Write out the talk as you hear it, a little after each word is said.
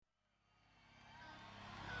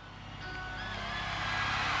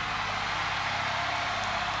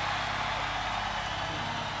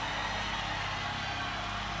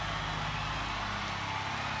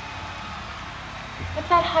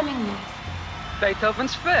that humming noise?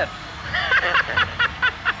 Beethoven's Fifth.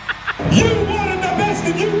 You wanted the best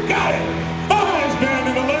and you got it. Highest band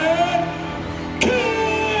in the land,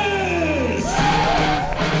 Kiss!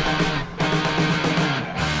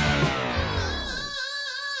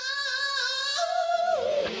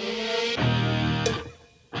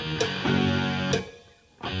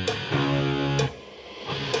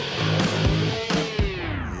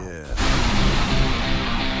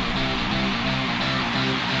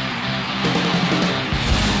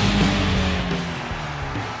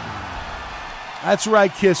 That's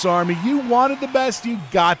right, Kiss Army. You wanted the best, you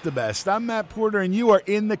got the best. I'm Matt Porter, and you are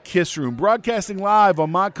in the Kiss Room, broadcasting live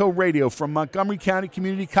on Montco Radio from Montgomery County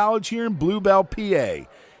Community College here in Bluebell, PA.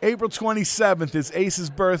 April 27th is Ace's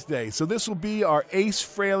birthday, so this will be our Ace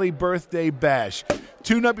Frehley birthday bash.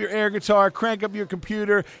 Tune up your air guitar, crank up your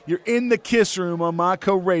computer. You're in the Kiss Room on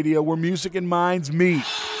Montco Radio, where music and minds meet.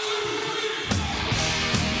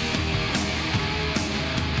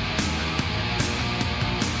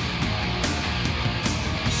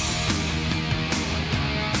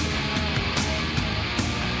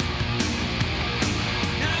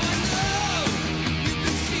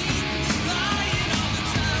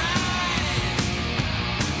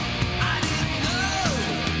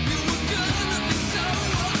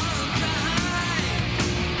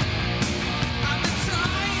 I've been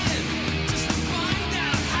trying just to find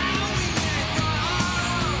out how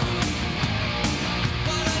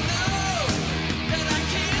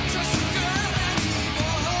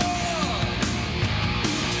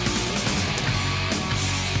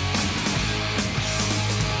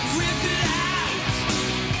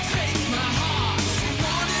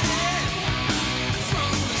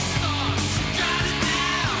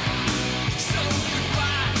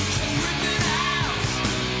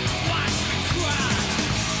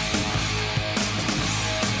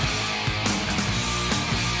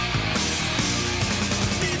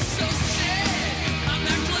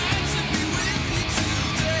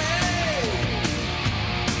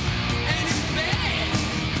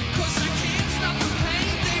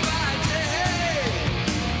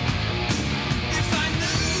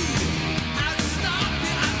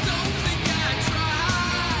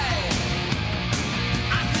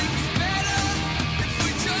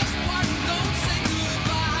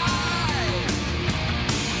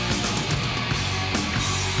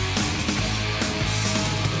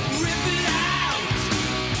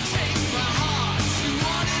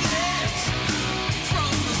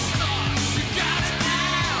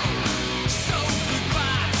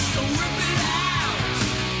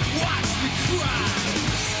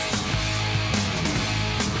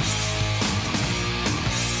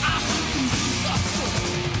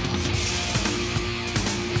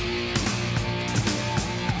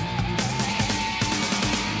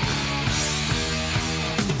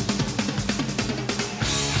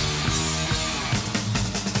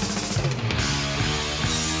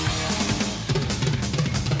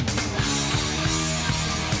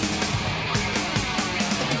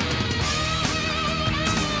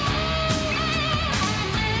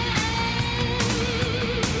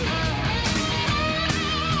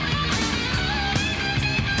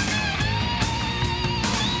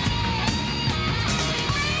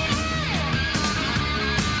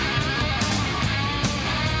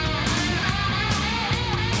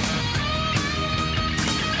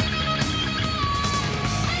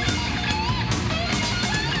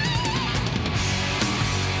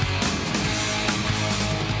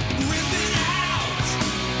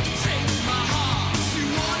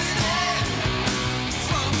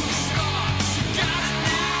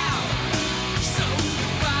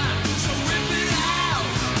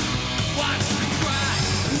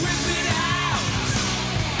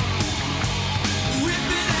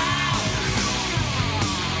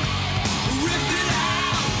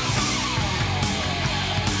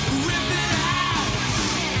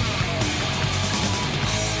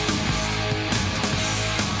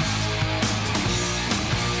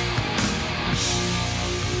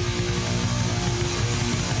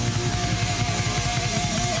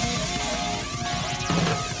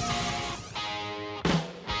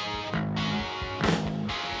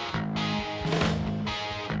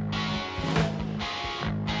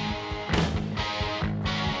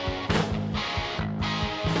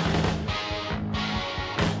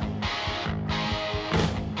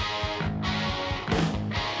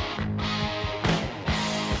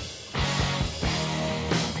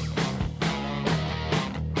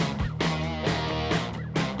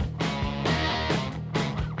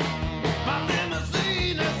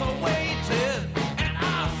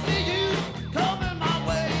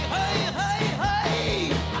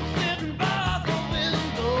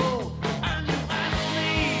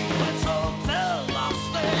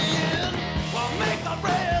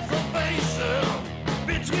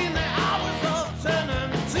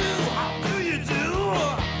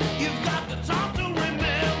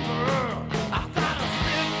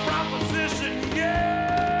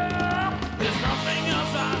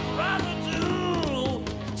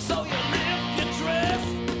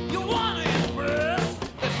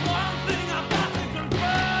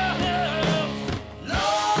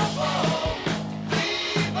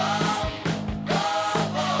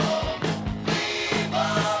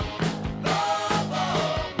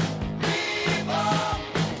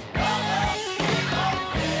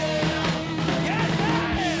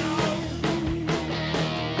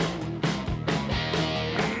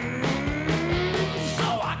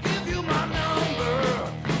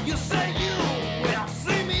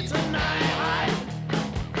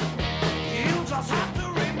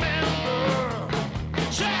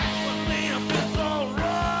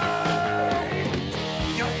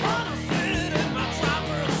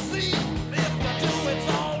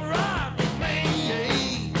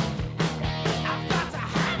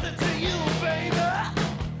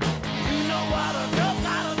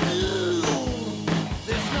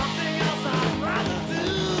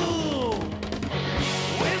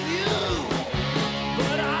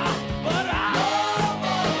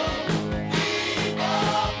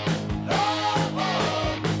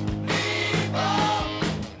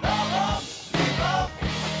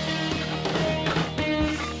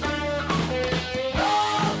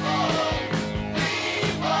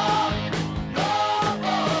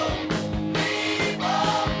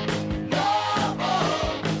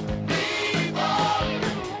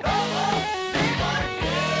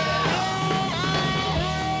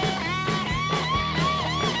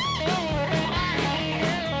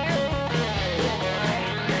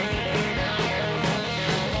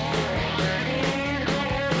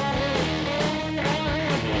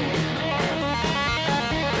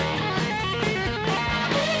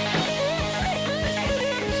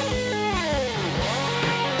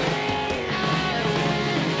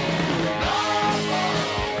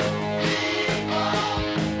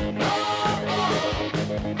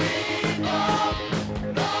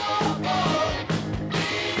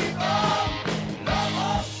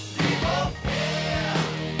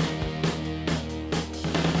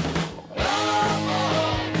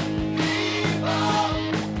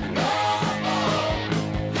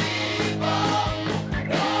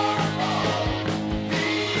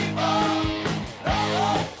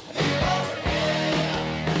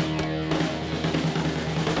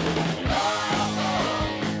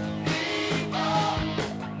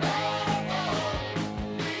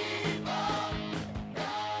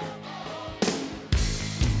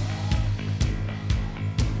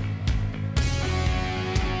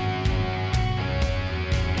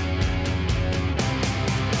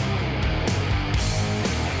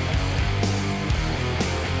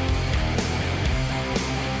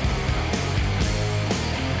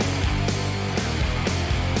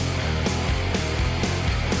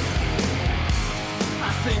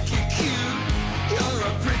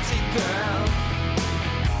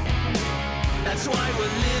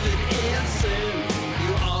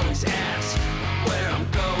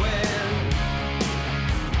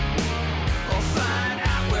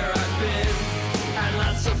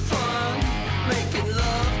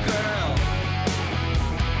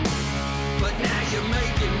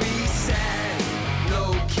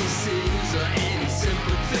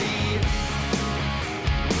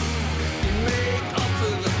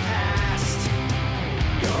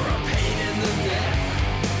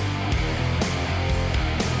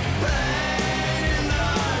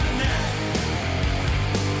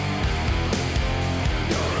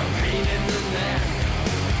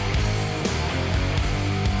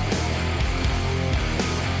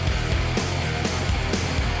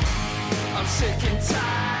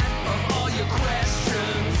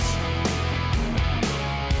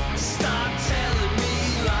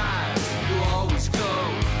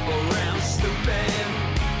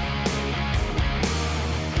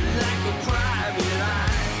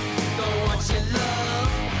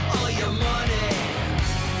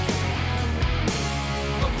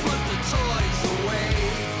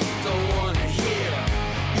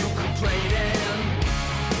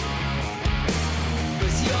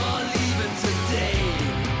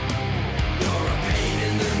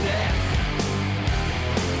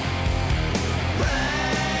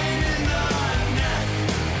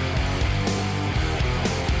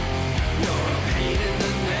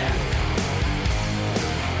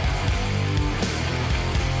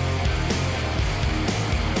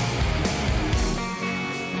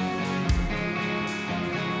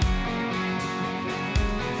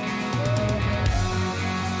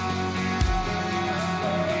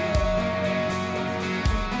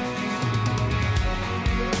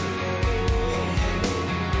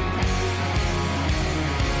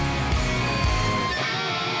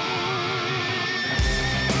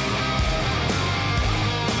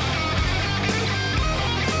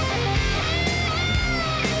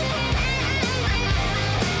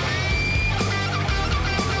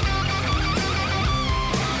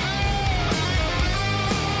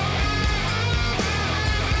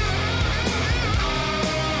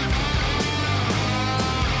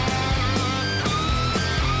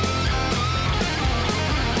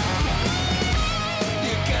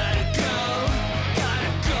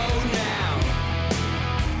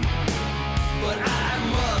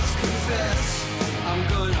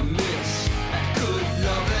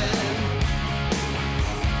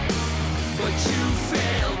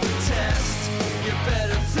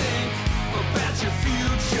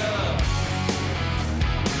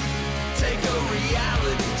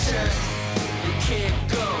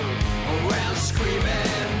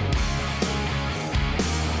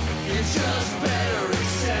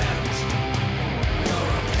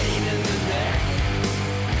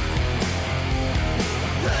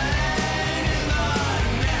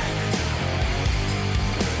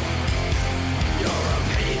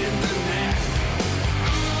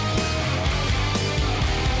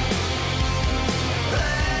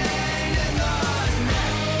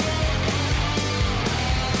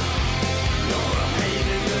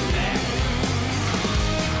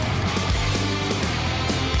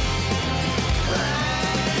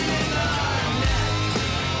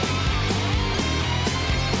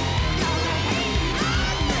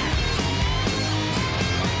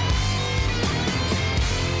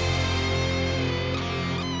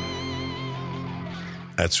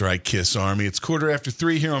That's right, Kiss Army. It's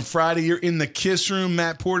 3:15 here on Friday. You're in the Kiss Room.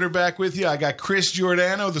 Matt Porter back with you. I got Chris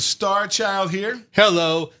Giordano, the star child here.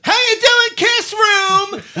 Hello. How you doing, Kiss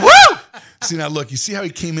Room? Woo! See, now look, you see how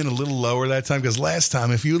he came in a little lower that time? Because last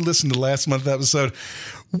time, if you listened to last month's episode,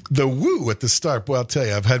 the woo at the start, boy, I'll tell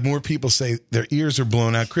you, I've had more people say their ears are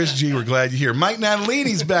blown out. Chris G, we're glad you're here. Mike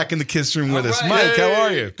Natalini's back in the Kiss Room with us. Mike, how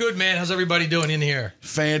are you? Good, man. How's everybody doing in here?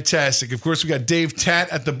 Fantastic. Of course, we got Dave Tat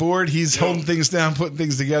at the board. He's holding things down, putting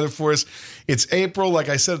things together for us. It's April. Like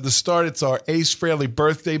I said at the start, it's our Ace Frehley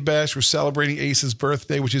birthday bash. We're celebrating Ace's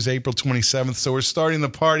birthday, which is April 27th. So we're starting the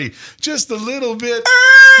party just a little bit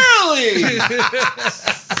early.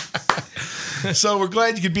 So we're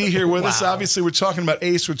glad you could be here with us. Obviously, we're talking about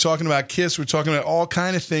Ace. We're talking about Kiss. We're talking about all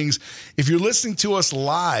kind of things. If you're listening to us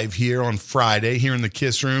live here on Friday, here in the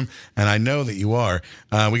Kiss Room, and I know that you are,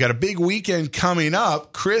 we got a big weekend coming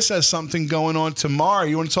up. Chris has something going on tomorrow.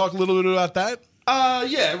 You want to talk a little bit about that?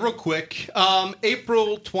 Yeah, real quick.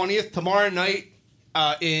 April 20th, tomorrow night,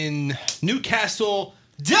 in Newcastle,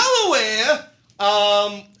 Delaware.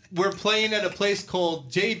 We're playing at a place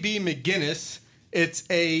called J.B. McGinnis. It's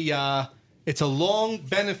a long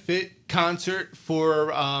benefit concert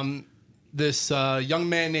for this young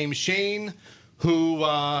man named Shane, who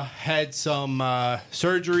had some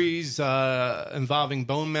surgeries involving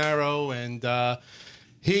bone marrow, and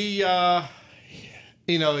he's a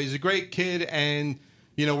great kid, and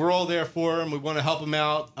we're all there for him. We want to help him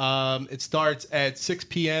out. It starts at 6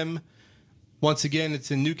 p.m. Once again,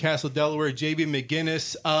 it's in Newcastle, Delaware, J.B.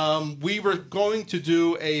 McGinnis. We were going to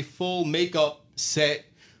do a full makeup set,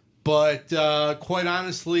 but quite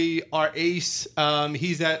honestly, our Ace,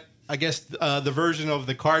 he's at, I guess, the version of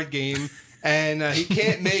the card game, and he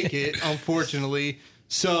can't make it, unfortunately.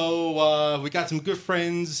 So we got some good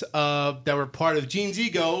friends that were part of Gene's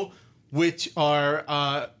Ego, which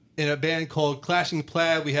are in a band called Clashing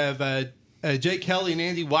Plaid. We have Jay Kelly and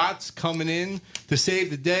Andy Watts coming in to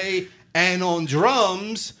save the day. And on the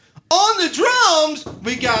drums,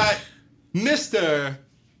 we got Mr.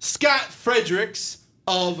 Scott Fredericks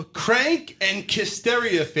of Crank and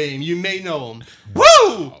Kisteria fame. You may know him.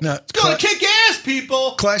 Woo! Now, it's going to kick ass,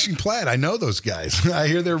 people. Clashing Plaid, I know those guys. I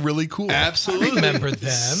hear they're really cool. Absolutely. Remember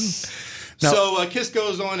them. Now, so Kiss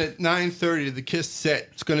goes on at 9:30. The Kiss set.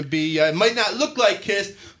 It's going to be, it might not look like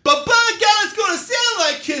Kiss, but by God, it's going to sound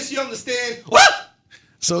like Kiss, you understand? What?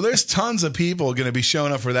 So there's tons of people going to be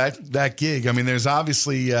showing up for that gig. I mean, there's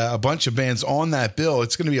obviously a bunch of bands on that bill.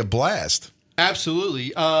 It's going to be a blast.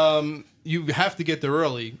 Absolutely. You have to get there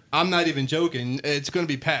early. I'm not even joking. It's going to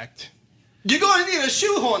be packed. You're going to need a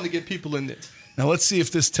shoehorn to get people in there. Now, let's see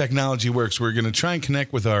if this technology works. We're going to try and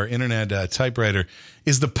connect with our internet typewriter.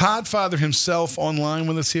 Is the Podfather himself online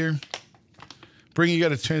with us here? You got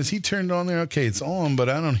to turn. Is he turned on there? Okay, it's on, but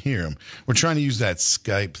I don't hear him. We're trying to use that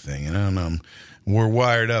Skype thing, and I don't know. We're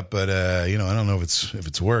wired up, but I don't know if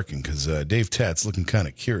it's working, because Dave Tat's looking kind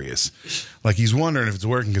of curious, like he's wondering if it's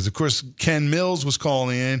working. Because of course Ken Mills was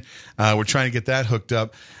calling in. We're trying to get that hooked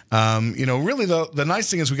up. Really the nice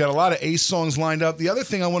thing is we got a lot of Ace songs lined up. The other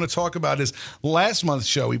thing I want to talk about is last month's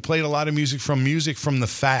show. We played a lot of music from the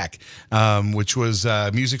FAC, which was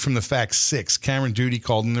music from the FAC 6. Cameron Duty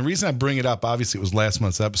called, and the reason I bring it up, obviously, it was last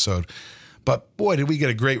month's episode. But, boy, did we get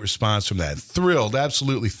a great response from that. Thrilled,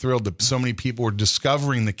 absolutely thrilled that so many people were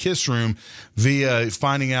discovering the Kiss Room via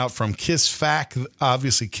finding out from Kiss Fact,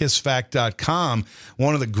 obviously KissFact.com,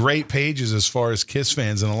 one of the great pages as far as Kiss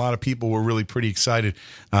fans. And a lot of people were really pretty excited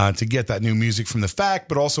to get that new music from the Fact,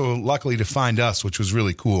 but also luckily to find us, which was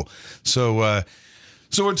really cool. So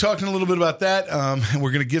we're talking a little bit about that.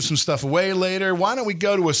 We're going to give some stuff away later. Why don't we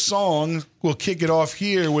go to a song? We'll kick it off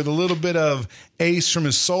here with a little bit of Ace from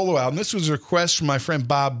his solo album. This was a request from my friend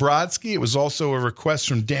Bob Brodsky. It was also a request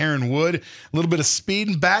from Darren Wood. A little bit of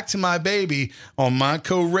Speeding Back to My Baby on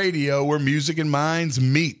Monco Radio, where music and minds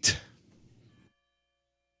meet.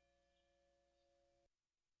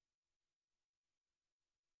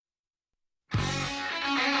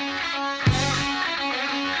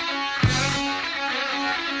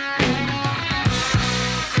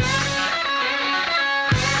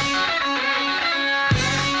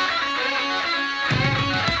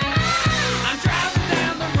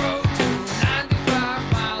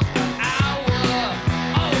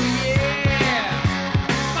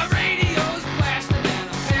 My radio's blasting and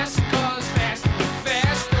I'm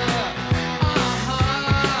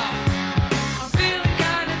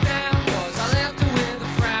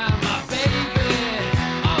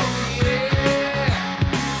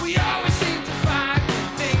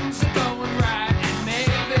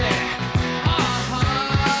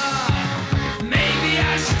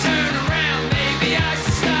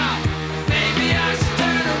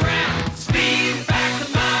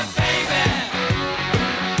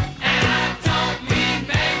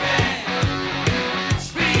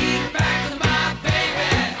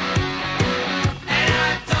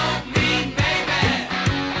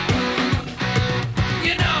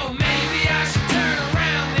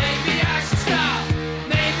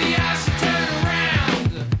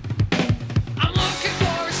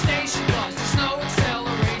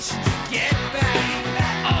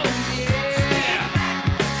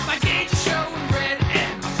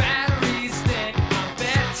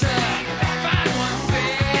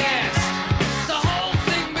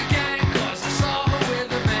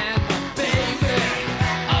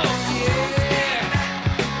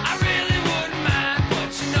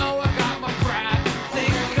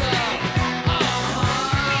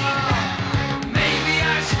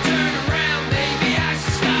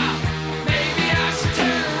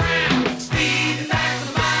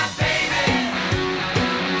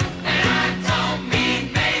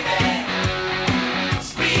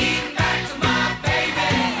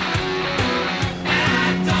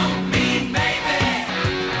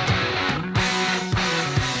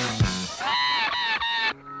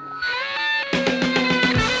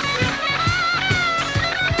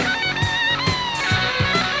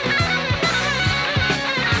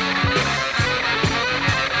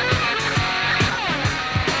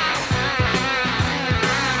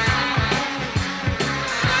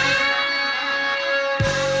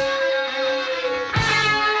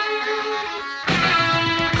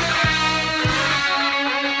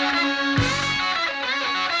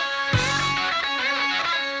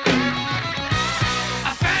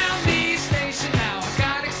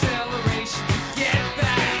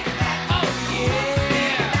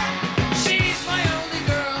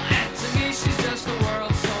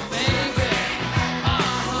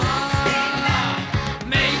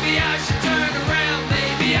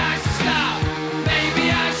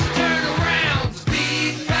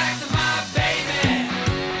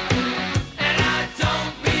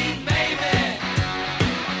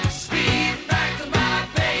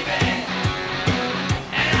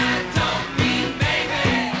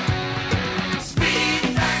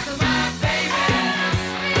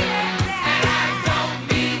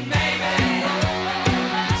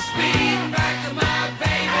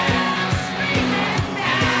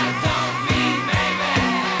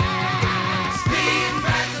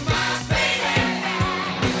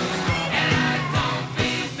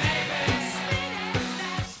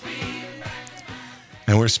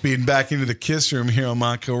we're speeding back into the Kiss Room here on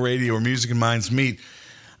Monco Radio, where music and minds meet.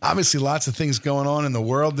 Obviously, lots of things going on in the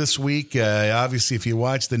world this week. Obviously, if you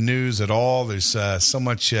watch the news at all, there's so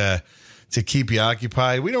much to keep you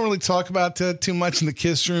occupied. We don't really talk about too much in the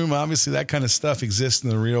Kiss Room. Obviously, that kind of stuff exists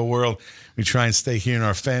in the real world. We try and stay here in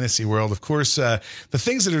our fantasy world. Of course, the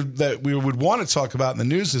things that we would want to talk about in the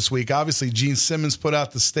news this week, obviously, Gene Simmons put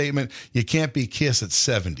out the statement, you can't be Kiss at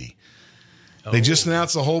 70. They just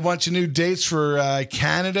announced a whole bunch of new dates for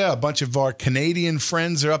Canada. A bunch of our Canadian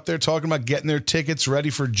friends are up there talking about getting their tickets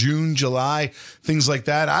ready for June, July, things like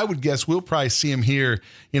that. I would guess we'll probably see them here,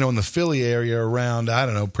 in the Philly area around, I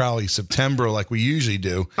don't know, probably September like we usually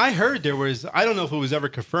do. I heard there was, I don't know if it was ever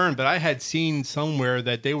confirmed, but I had seen somewhere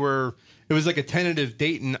that it was like a tentative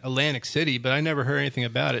date in Atlantic City, but I never heard anything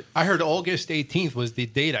about it. I heard August 18th was the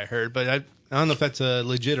date I heard, but I don't know if that's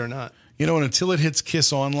legit or not. And until it hits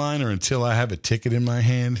Kiss Online or until I have a ticket in my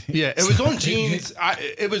hand. Yeah, it was on Gene's.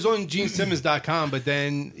 It was on GeneSimmons.com, but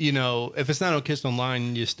then, if it's not on Kiss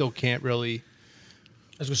Online, you still can't really.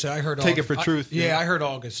 I was going to say, I heard take it for truth. I heard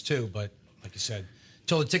August too, but like you said,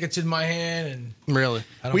 until the ticket's in my hand. And really,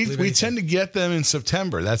 we tend to get them in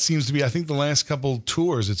September. That seems to be, I think, the last couple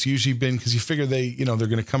tours. It's usually been because you figure they're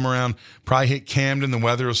going to come around, probably hit Camden. The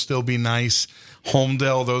weather will still be nice.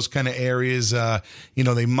 Homedale, those kind of areas.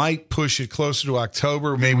 They might push it closer to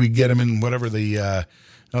October. Maybe we get them in whatever the.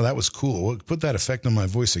 Oh, that was cool. Put that effect on my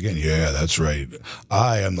voice again. Yeah, that's right.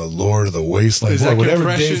 I am the Lord of the Wasteland. Boy, whatever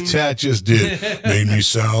Dave Tat just did made me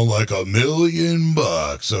sound like $1 million.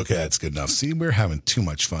 Okay, that's good enough. See, we're having too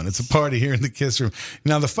much fun. It's a party here in the Kiss Room.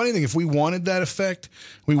 Now, the funny thing, if we wanted that effect,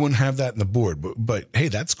 we wouldn't have that in the board. But hey,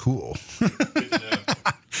 that's cool.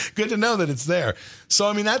 Good to know that it's there.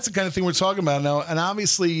 So, that's the kind of thing we're talking about now. And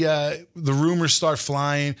obviously, the rumors start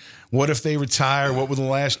flying. What if they retire? What will the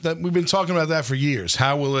last... We've been talking about that for years.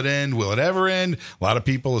 How will it end? Will it ever end? A lot of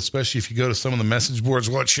people, especially if you go to some of the message boards,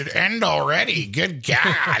 well, it should end already. Good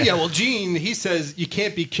God. Yeah, well, Gene, he says you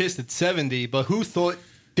can't be kissed at 70, but who thought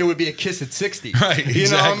there would be a Kiss at 60? Right,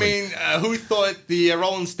 exactly. Who thought the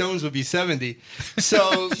Rolling Stones would be 70?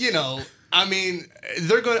 So, they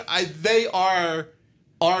are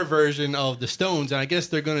our version of the Stones, and I guess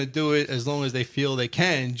they're going to do it as long as they feel they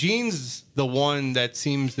can. Gene's the one that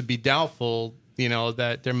seems to be doubtful,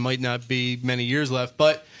 that there might not be many years left.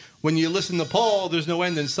 But when you listen to Paul, there's no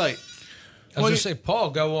end in sight. I was going to say,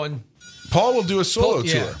 Paul will do a solo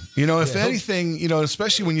tour. If anything,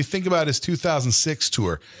 especially when you think about his 2006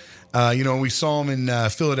 tour. We saw him in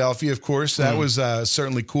Philadelphia, of course. That was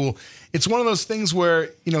certainly cool. It's one of those things where,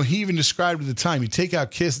 he even described at the time, you take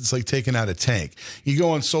out Kiss, it's like taking out a tank. You go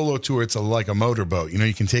on solo tour, it's like a motorboat.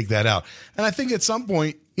 You can take that out. And I think at some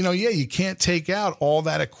point, you can't take out all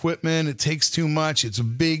that equipment. It takes too much. It's a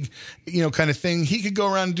big, kind of thing. He could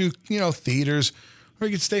go around and do, theaters, or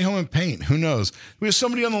he could stay home and paint. Who knows? We have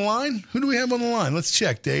somebody on the line? Who do we have on the line? Let's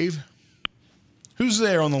check, Dave. Who's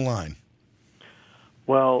there on the line?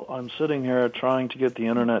 Well, I'm sitting here trying to get the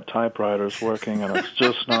internet typewriters working, and it's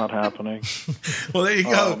just not happening. Well, there you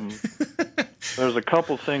go. There's a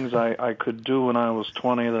couple things I could do when I was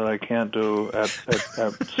 20 that I can't do at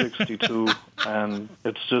 62, and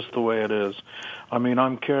it's just the way it is.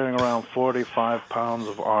 I'm carrying around 45 pounds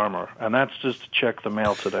of armor, and that's just to check the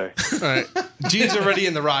mail today. All right. Gene's already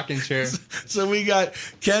in the rocking chair. So we got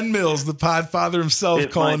Ken Mills, the Podfather himself,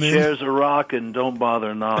 if calling in. If my chairs are rocking, don't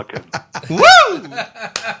bother knocking. Woo!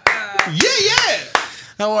 Yeah!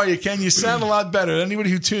 How are you, Ken? You sound a lot better. Anybody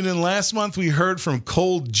who tuned in last month, we heard from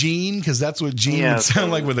Cold Gene, because that's what Gene would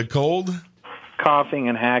sound like with a cold. Coughing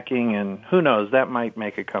and hacking, and who knows, that might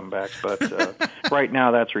make a comeback, but right now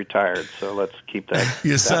that's retired, so let's keep that.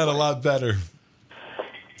 You sound a lot better.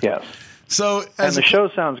 Yes. So, and the show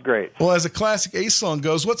sounds great. Well, as a classic Ace song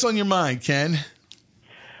goes, what's on your mind, Ken?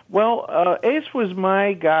 Well, Ace was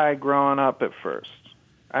my guy growing up at first.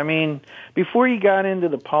 Before you got into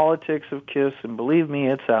the politics of Kiss, and believe me,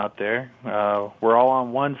 it's out there. We're all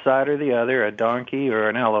on one side or the other, a donkey or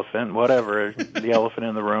an elephant, whatever, the elephant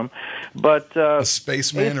in the room. But a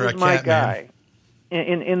spaceman or a cat my guy.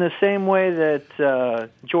 In the same way that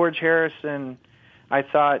George Harrison, I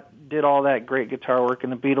thought, did all that great guitar work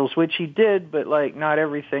in the Beatles, which he did, but not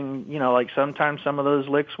everything, sometimes some of those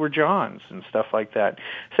licks were John's and stuff like that.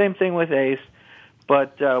 Same thing with Ace.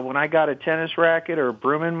 But when I got a tennis racket or a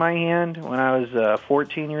broom in my hand when I was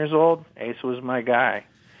 14 years old, Ace was my guy.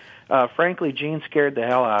 Frankly, Gene scared the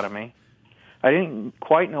hell out of me. I didn't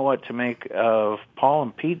quite know what to make of Paul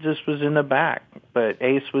and Pete just was in the back, but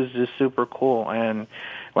Ace was just super cool. And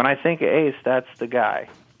when I think of Ace, that's the guy.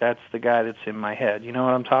 that's the guy that's in my head. You know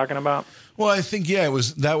what I'm talking about? Well, I think, that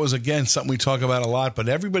was again something we talk about a lot, but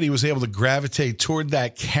everybody was able to gravitate toward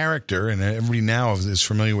that character, and everybody now is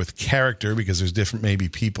familiar with character because there's different maybe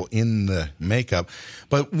people in the makeup,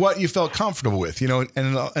 but what you felt comfortable with,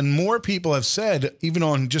 and more people have said, even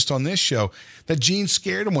on this show, that Gene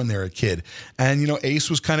scared them when they were a kid, and Ace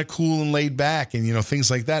was kind of cool and laid back, and things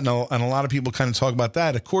like that, and a lot of people kind of talk about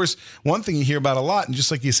that. Of course, one thing you hear about a lot, and just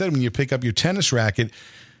like you said, when you pick up your tennis racket,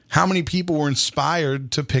 how many people were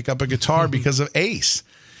inspired to pick up a guitar because of Ace?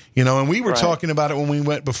 And we were talking about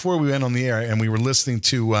it before we went on the air, and we were listening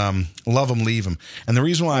to Love 'Em, Leave 'Em. And the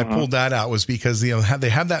reason why I pulled that out was because they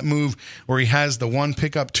have that move where he has the one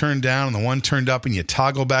pickup turned down and the one turned up, and you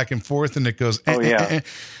toggle back and forth, and it goes,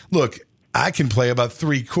 Look, I can play about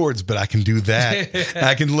 3 chords, but I can do that.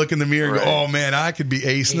 I can look in the mirror and go, oh, man, I could be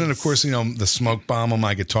Ace. And then, of course, the smoke bomb on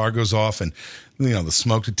my guitar goes off, and the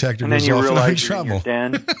smoke detector goes off, and I'm in trouble.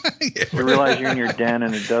 You realize you're in your den,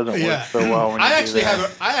 and it doesn't work so well when I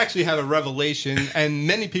actually have a revelation, and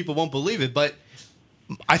many people won't believe it, but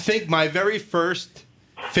I think my very first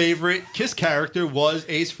favorite Kiss character was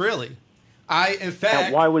Ace Frehley.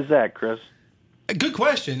 Now, why was that, Chris? Good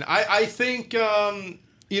question. I think,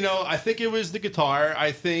 I think it was the guitar.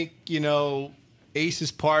 I think,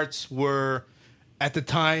 Ace's parts were, at the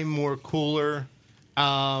time, more cooler.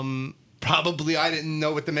 Probably I didn't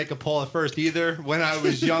know what to make of Paul at first either when I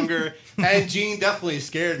was younger. And Gene definitely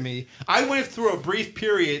scared me. I went through a brief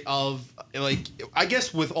period of, I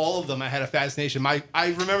guess with all of them I had a fascination. I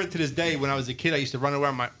remember to this day when I was a kid I used to run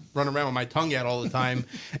around with my tongue out all the time.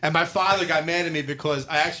 And my father got mad at me because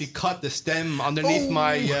I actually cut the stem underneath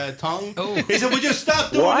my tongue. Oh. He said, would you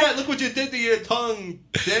stop doing that? Look what you did to your tongue.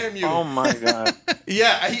 Damn you. Oh, my God.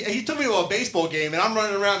 Yeah, he took me to a baseball game, and I'm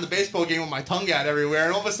running around the baseball game with my tongue out everywhere,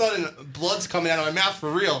 and all of a sudden, blood's coming out of my mouth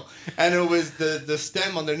for real. And it was the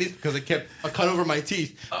stem underneath because it kept a cut over my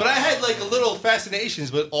teeth. But I had a little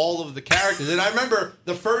fascinations with all of the characters. And I remember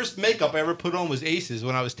the first makeup I ever put on was Ace's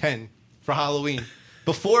when I was 10 for Halloween.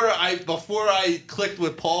 Before I clicked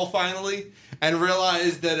with Paul finally and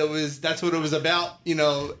realized that that's what it was about,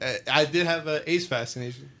 I did have an Ace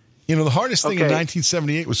fascination. The hardest thing in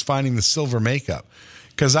 1978 was finding the silver makeup.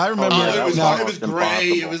 Because I remember it was gray.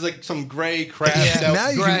 It was like some gray crap. Yeah, now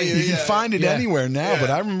you can find it anywhere now. Yeah. But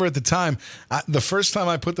I remember at the time, the first time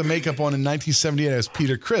I put the makeup on in 1978, I was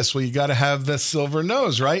Peter Criss. Well, you got to have the silver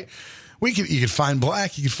nose, right? You could find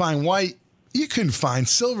black, you could find white. You couldn't find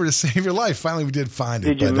silver to save your life. Finally, we did find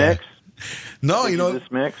it. Did you mix? No,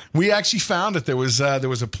 we actually found it. There was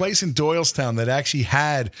a place in Doylestown that actually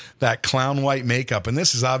had that clown white makeup, and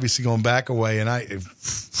this is obviously going back a way. And I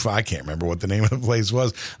can't remember what the name of the place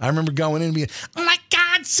was. I remember going in and being, oh my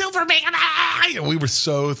God, silver makeup! We were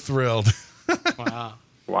so thrilled.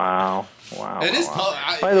 Wow. It is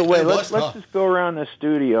tough. By the way, let's just go around the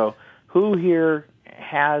studio. Who here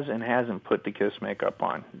has and hasn't put the Kiss makeup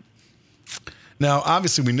on? Now,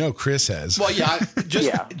 obviously, we know Chris has. Well,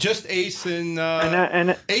 just Ace and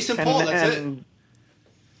Ace and Paul. That's it.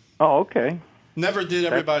 Oh, okay. Never did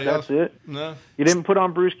everybody else. That's it. No, you didn't put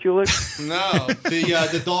on Bruce Kulick. No,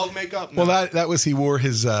 the dog makeup. No. Well, that was he wore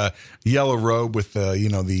his yellow robe with the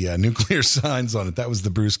nuclear signs on it. That was the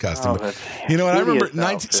Bruce costume. Oh, I remember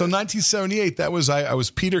 1978. That was I was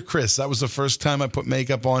Peter Criss. That was the first time I put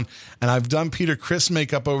makeup on, and I've done Peter Criss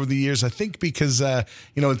makeup over the years. I think because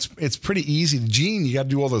it's pretty easy. Gene, you got to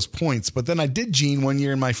do all those points. But then I did Gene one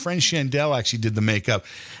year, and my friend Chandel actually did the makeup,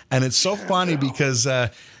 and it's so funny because.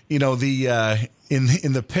 In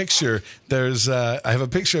the picture, there's I have a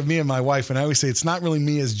picture of me and my wife, and I always say it's not really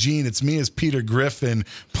me as Gene, it's me as Peter Griffin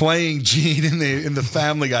playing Gene in the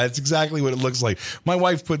Family Guy. It's exactly what it looks like. My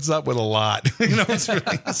wife puts up with a lot, it's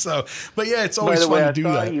really so. But yeah, it's always fun to do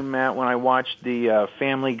that. I saw you, Matt, when I watched the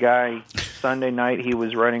Family Guy Sunday night. He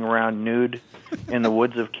was running around nude in the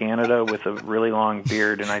woods of Canada with a really long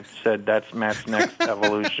beard, and I said that's Matt's next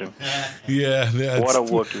evolution. Yeah, what a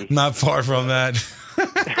Wookiee! Not far from that.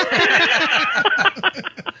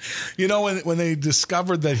 When they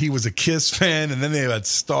discovered that he was a Kiss fan, and then they had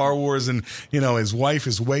Star Wars, and his wife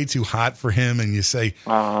is way too hot for him, and you say,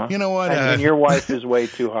 you know what? And your wife is way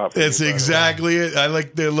too hot for you. That's exactly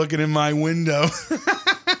it. They're looking in my window.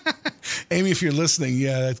 Amy, if you're listening,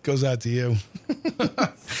 that goes out to you.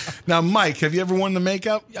 Now, Mike, have you ever worn the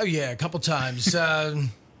makeup? Oh yeah, a couple times.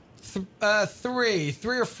 Three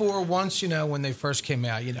or four once, when they first came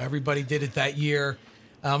out. Everybody did it that year.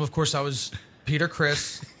 Of course, I was Peter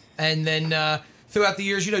Criss. And then throughout the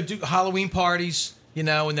years, do Halloween parties. you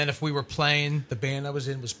know, and then if we were playing, the band I was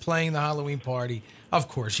in was playing the Halloween party, of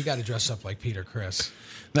course, you got to dress up like Peter Criss.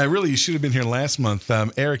 Now, really, you should have been here last month.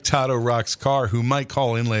 Eric Toto Rocks Car, who might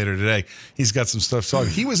call in later today, he's got some stuff talking.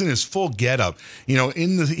 He was in his full getup, you know,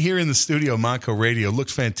 here in the studio, Monco Radio.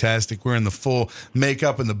 Looked fantastic. We're in the full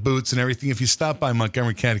makeup and the boots and everything. If you stop by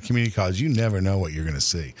Montgomery County Community College, you never know what you're going to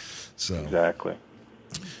see. So Exactly.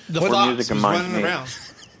 The What fox music was reminds running me. around.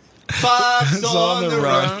 Fox on the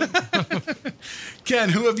run. Ken,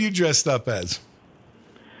 who have you dressed up as?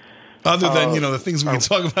 Other than, the things we can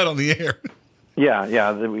talk about on the air.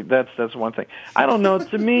 Yeah, that's one thing. I don't know.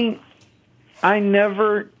 To me, I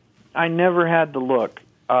never had the look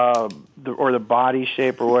or the body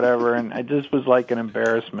shape or whatever, and I just was like an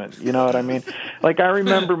embarrassment. You know what I mean? Like I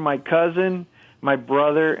remember my cousin, my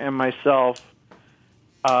brother, and myself.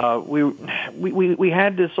 We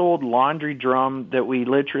had this old laundry drum that we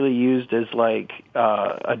literally used as like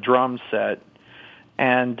a drum set.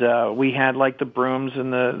 And we had like the brooms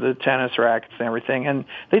and the tennis rackets and everything. And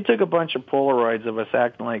they took a bunch of Polaroids of us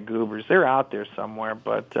acting like goobers. They're out there somewhere.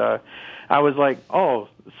 But I was like, oh,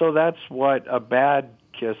 so that's what a bad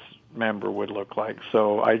KISS member would look like.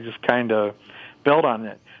 So I just kind of built on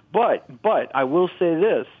it. But I will say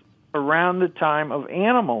this. Around the time of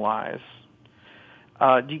Animalize,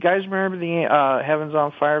 do you guys remember the Heavens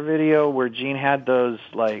on Fire video where Gene had those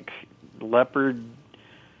like leopard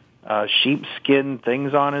sheepskin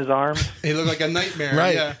things on his arms? He looked like a nightmare.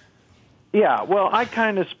 Right. Yeah. Yeah, well, I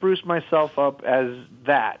kind of spruced myself up as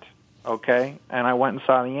that, okay? And I went and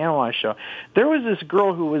saw the Analyze show. There was this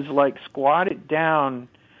girl who was like squatted down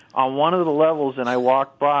on one of the levels, and I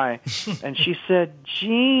walked by, and she said,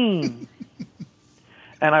 Gene.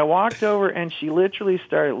 And I walked over, and she literally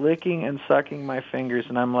started licking and sucking my fingers,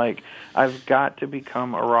 and I'm like, I've got to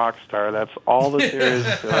become a rock star. That's all that there is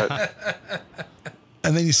to it.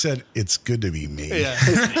 And then you said, it's good to be me. Yeah.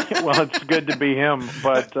 Well, it's good to be him,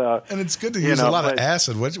 but And it's good to use a lot of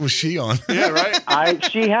acid. What was she on? Yeah, right?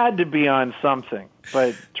 she had to be on something,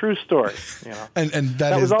 but true story, you know. And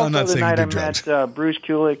That is, was also I'm not the saying night you I do drugs. met Bruce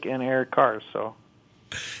Kulick and Eric Carr, so.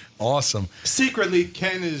 Awesome. Secretly,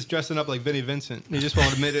 Ken is dressing up like Vinnie Vincent. He just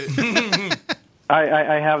won't admit it.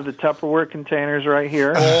 I have the Tupperware containers right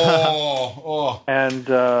here. Oh. And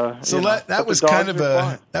So that but was the kind dogs of are a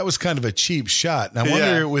fine. that was kind of a cheap shot. And I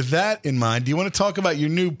wonder, Yeah. with that in mind, do you want to talk about your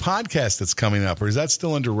new podcast that's coming up, or is that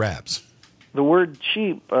still under wraps? The word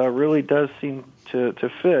cheap really does seem to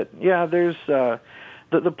fit. Yeah, there's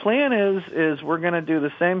the plan is we're going to do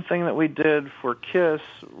the same thing that we did for KISS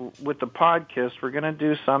with the podcast. We're going to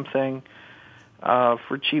do something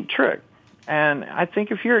for Cheap Trick. And I think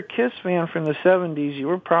if you're a KISS fan from the 70s, you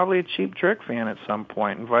were probably a Cheap Trick fan at some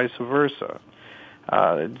point, and vice versa.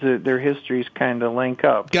 Their histories kind of link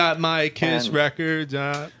up. Got my KISS And- records.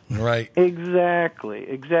 Right. Exactly.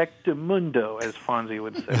 Exactamundo, as Fonzie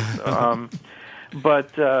would say.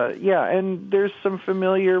 So, yeah, and there's some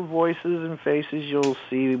familiar voices and faces you'll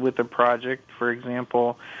see with the project. For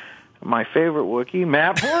example, my favorite Wookiee,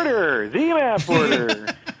 Matt Porter, the Matt Porter.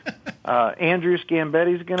 Andrew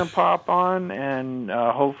Scambetti's going to pop on and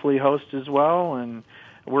hopefully host as well, and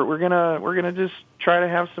we're gonna just try to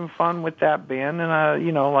have some fun with that band.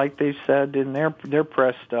 And like they said in their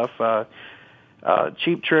press stuff,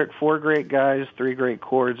 Cheap Trick, 4 great guys, 3 great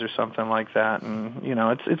chords, or something like that. And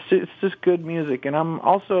it's just good music. And I'm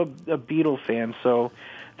also a Beatle fan, so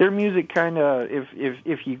their music kind of,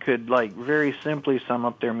 if you could like very simply sum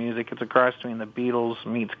up their music, it's a cross between the Beatles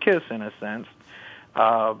meets Kiss in a sense.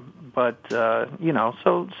 So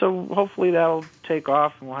hopefully that'll take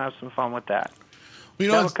off, and we'll have some fun with that.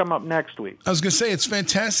 That'll come up next week. I was going to say, it's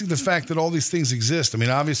fantastic the fact that all these things exist. I mean,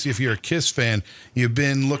 obviously, if you're a KISS fan, you've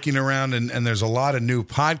been looking around, and there's a lot of new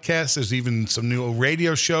podcasts. There's even some new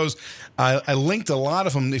radio shows. I linked a lot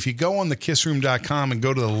of them. If you go on the kissroom.com and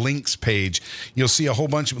go to the links page, you'll see a whole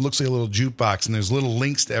bunch of it. Looks like a little jukebox, and there's little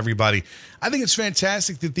links to everybody. I think it's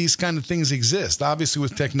fantastic that these kind of things exist. Obviously,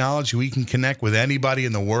 with technology, we can connect with anybody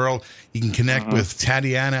in the world. You can connect with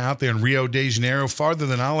Tatiana out there in Rio de Janeiro, farther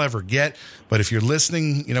than I'll ever get. But if you're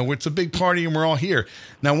listening, it's a big party, and we're all here.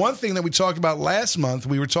 Now, one thing that we talked about last month,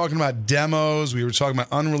 we were talking about demos. We were talking about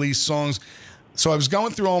unreleased songs. So I was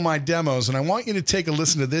going through all my demos, and I want you to take a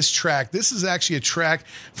listen to this track. This is actually a track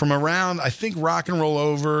from around, I think, Rock and Roll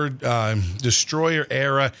Over, Destroyer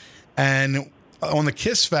era. And on the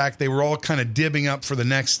Kiss Fact, they were all kind of dibbing up for the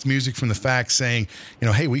next music from the Fact, saying,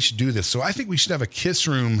 hey, we should do this. So I think we should have a Kiss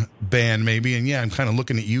Room band maybe. And yeah, I'm kind of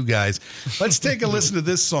looking at you guys. Let's take a listen to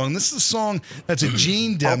this song. This is a song that's a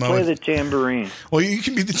Gene demo. I'll play the tambourine. Well, you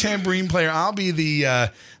can be the tambourine player. I'll be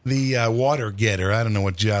the water getter. I don't know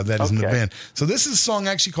what job that is in the band. So this is a song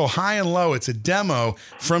actually called High and Low. It's a demo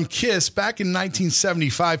from Kiss back in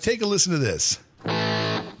 1975. Take a listen to this.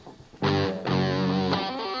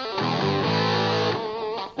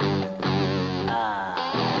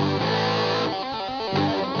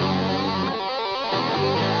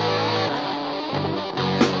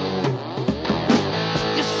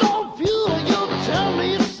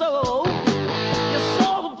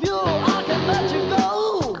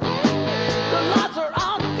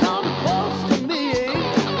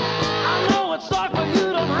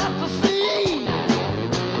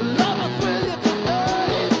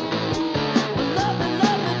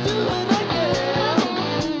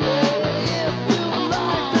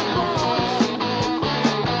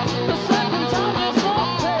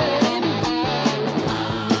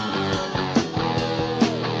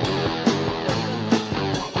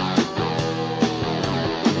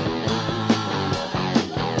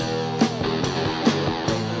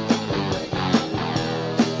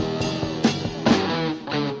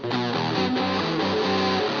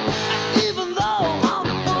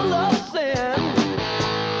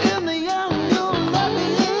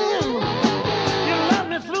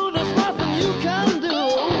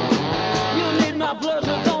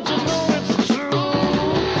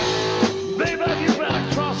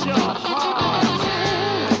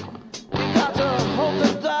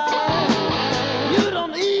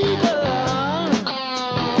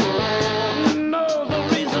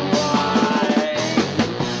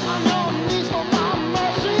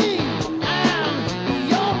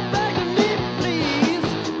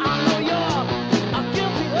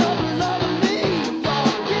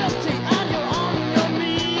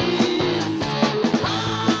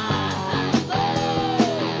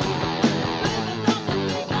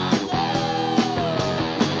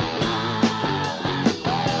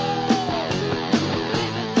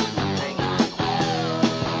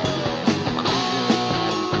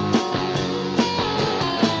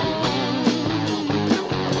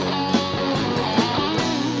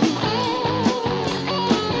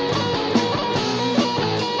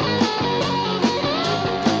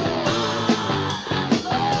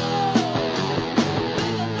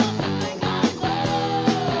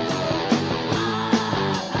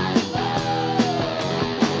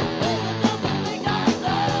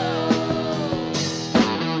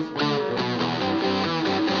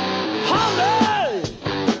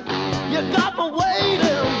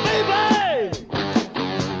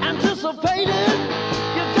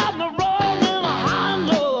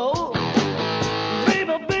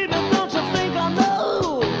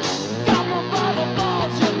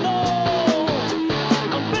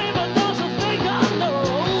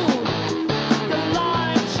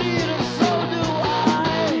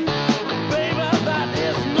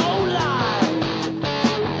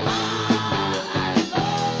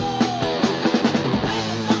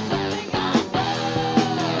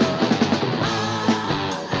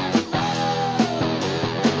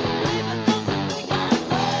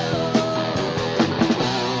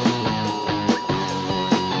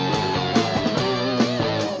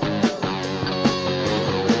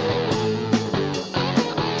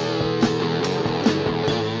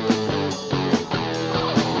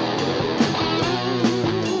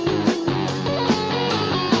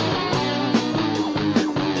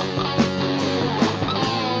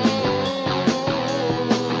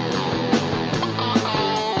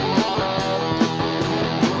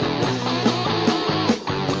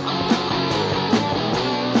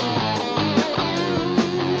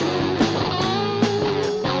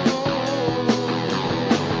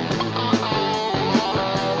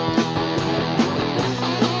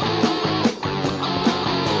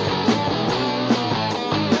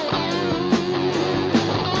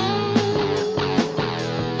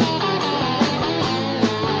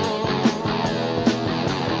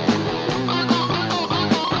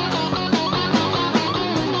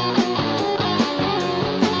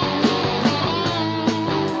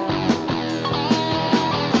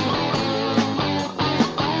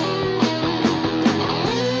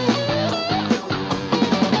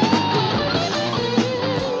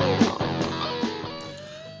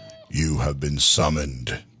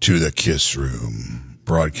 Summoned to the Kiss Room,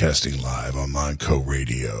 broadcasting live on Monco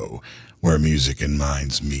Radio, where music and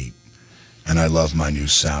minds meet. And I love my new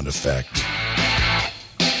sound effect.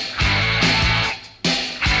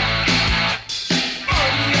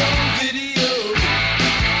 Audio, video,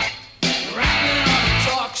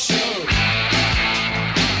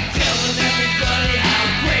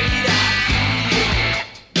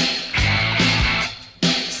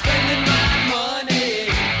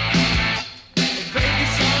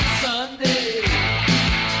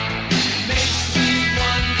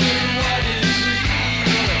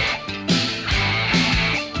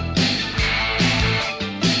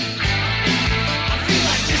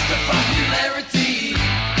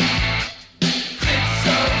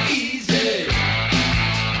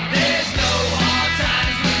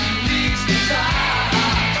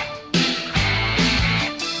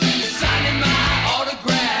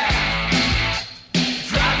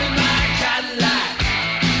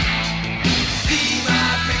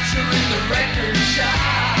 record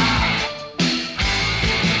shop.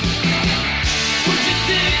 Would you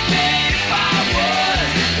dig me if I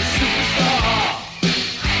was a superstar?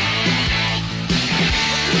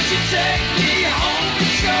 Would you take me home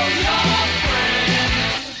and show your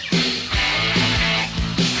friends?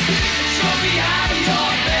 Show me how your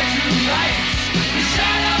bedroom lights the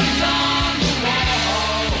shadows on the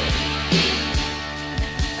wall.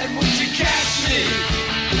 And would you catch me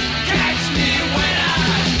when I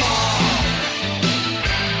fall?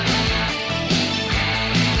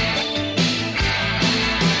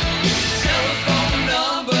 Telephone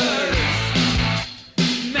numbers,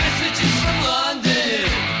 messages from London,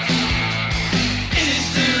 an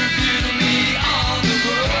interview to me on the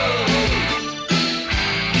road,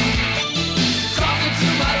 talking to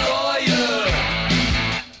my lawyer,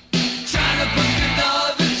 trying to book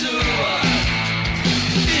another tour,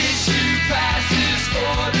 issue passes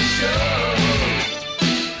for the show.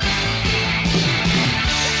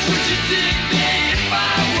 Would you dig me if I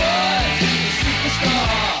was a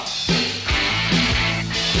superstar?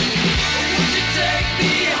 Would you take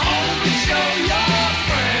me home and show your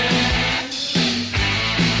friends?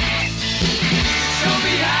 Show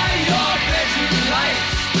me how your bedroom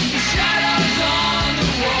lights the shadows on the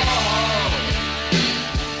wall.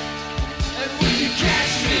 And would you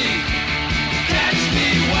catch me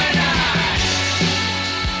when I fall?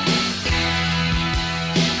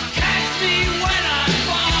 Would you catch me when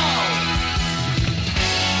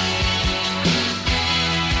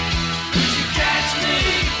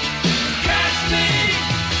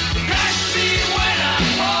I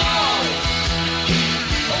fall?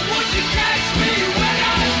 Or would you catch me when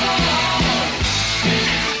I fall?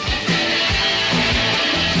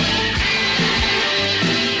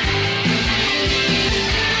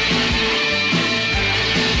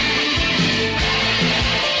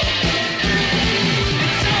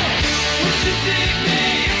 Would you dig me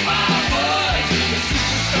if I was a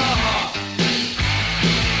superstar?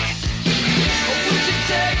 Or would you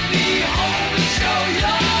take me home and show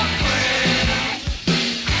your friends?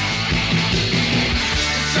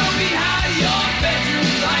 Show me how your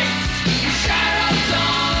bedroom lights the shadows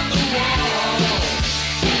on the wall.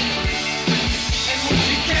 And would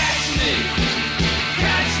you catch me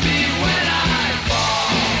when I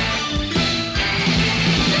fall?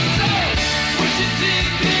 Would you dig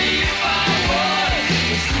me if I was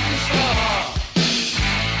a superstar?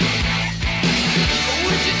 Or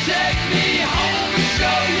would you take me home and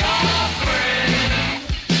show your friends?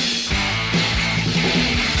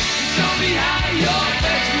 Show me how your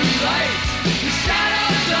bedroom lights the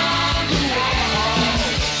shadows on the wall.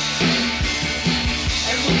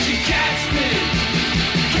 And would you catch me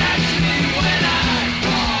when I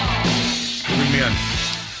fall? Bring me on.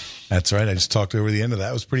 That's right. I just talked over the end of that.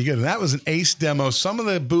 It was pretty good. And that was an Ace demo. Some of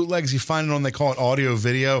the bootlegs you find it on, they call it audio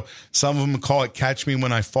video. Some of them call it Catch Me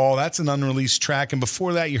When I Fall. That's an unreleased track. And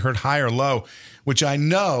before that, you heard High or Low, which I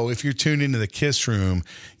know if you're tuned into the Kiss Room,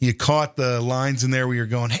 you caught the lines in there where you're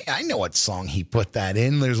going, hey, I know what song he put that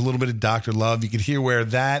in. There's a little bit of Dr. Love. You could hear where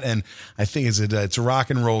that, and I think it's Rock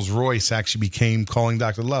and Rolls Royce actually became Calling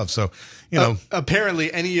Dr. Love. So, you know.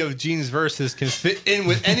 Apparently, any of Gene's verses can fit in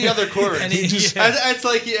with any other chorus. Yeah. It's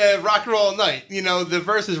like Rock and Roll All Night. You know, the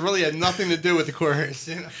verses really had nothing to do with the chorus.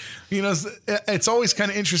 You know? You know, it's always kind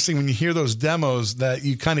of interesting when you hear those demos that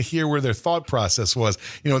you kind of hear where their thought process was.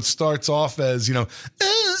 You know, it starts off as, you know,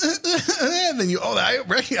 and then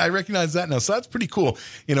I recognize that now. So that's pretty cool.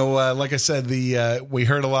 You know, like I said, we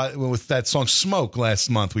heard a lot with that song Smoke last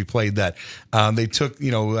month. We played that. They took,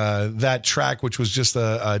 that track, which was just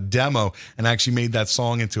a demo, and actually made that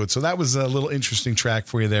song into it. So that was a little interesting track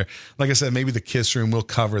for you there. Like I said, maybe the Kiss Room will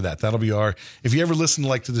cover that. That'll be if you ever listen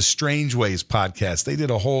to the Strange Ways podcast, they did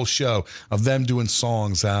a whole show of them doing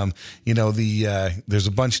songs. There's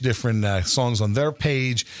a bunch of different songs on their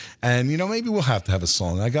page, and maybe we'll have to have a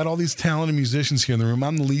song. I got all these talented musicians here in the room.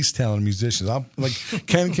 I'm the least talented musician.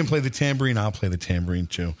 Ken can play the tambourine. I'll play the tambourine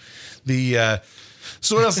too.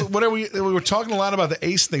 So what else? We were talking a lot about the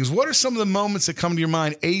Ace things. What are some of the moments that come to your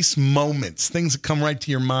mind? Ace moments, things that come right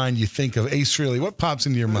to your mind. You think of Ace Frehley. What pops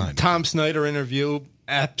into your mind? Tom Snyder interview.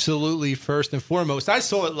 Absolutely, first and foremost. I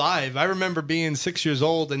saw it live. I remember being 6 years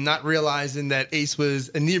old and not realizing that Ace was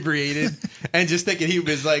inebriated and just thinking he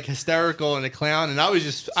was hysterical and a clown. And I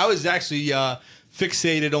was actually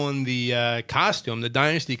fixated on the costume, the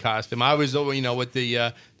Dynasty costume. I was, with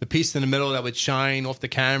the piece in the middle that would shine off the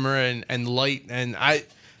camera and light. And I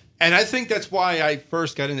think that's why I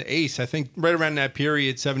first got into Ace. I think right around that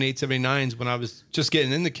period, 78, 79 is when I was just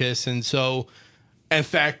getting into Kiss. And so, in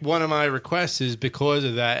fact, one of my requests is because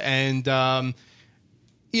of that. And,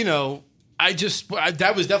 I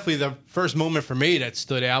that was definitely the first moment for me that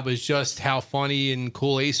stood out, was just how funny and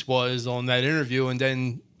cool Ace was on that interview. And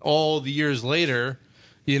then all the years later,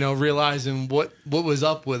 realizing what was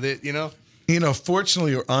up with it,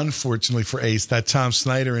 Fortunately or unfortunately for Ace, that Tom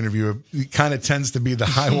Snyder interview kind of tends to be the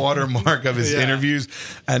high water mark of his interviews.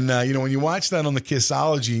 And, when you watch that on the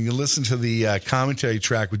Kissology and you listen to the commentary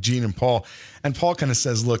track with Gene and Paul kind of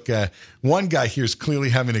says, look, one guy here is clearly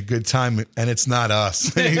having a good time, and it's not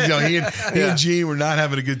us. He and Gene were not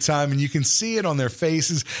having a good time, and you can see it on their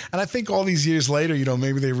faces. And I think all these years later,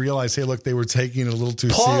 maybe they realize, hey, look, they were taking it a little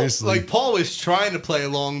too seriously. Like, Paul was trying to play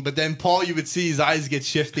along, but then Paul, you would see his eyes get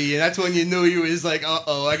shifty, and that's when you knew he was like,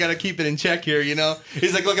 uh-oh, I got to keep it in check here,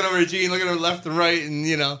 He's like looking over at Gene, looking over left and right, and,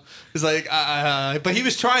 it's like, but he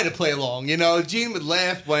was trying to play along, Gene would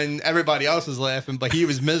laugh when everybody else was laughing, but he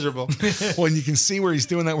was miserable. Well, and you can see where he's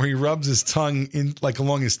doing that, where he rubs his tongue in, like,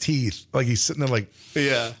 along his teeth, like he's sitting there, like,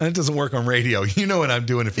 yeah. And it doesn't work on radio. You know what I'm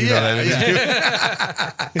doing if you know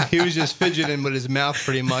that. Yeah. He was just fidgeting with his mouth,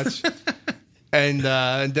 pretty much. And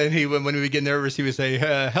then when he would get nervous, he would say,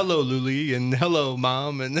 "Hello, Luli," and "Hello,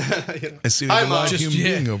 Mom," and I see "Hi, the Mom." live human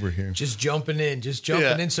being over here. Just jumping in,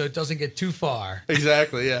 so it doesn't get too far.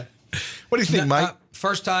 Exactly. Yeah. What do you think, Mike?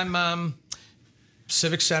 First time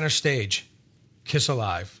Civic Center stage, Kiss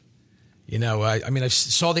Alive. I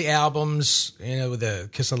saw the albums, the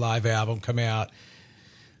Kiss Alive album come out.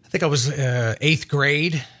 I think I was 8th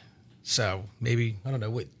grade. So maybe, I don't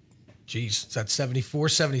know, is that 74,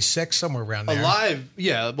 76, somewhere around there? Live,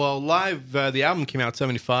 the album came out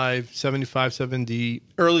 75, 70,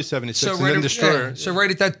 early 76, so and then Destroyer. Yeah, so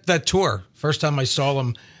right at that tour, first time I saw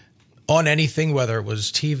them on anything, whether it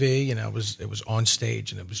was TV, it was on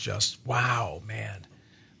stage, and it was just, wow, man,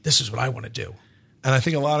 this is what I want to do. And I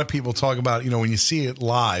think a lot of people talk about, when you see it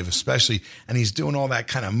live, especially, and he's doing all that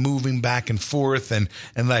kind of moving back and forth and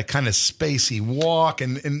that kind of spacey walk.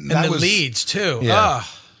 And that the was, leads, too. Yeah.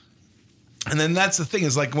 And then that's the thing,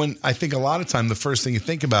 is like, when I think a lot of time, the first thing you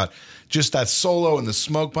think about, just that solo and the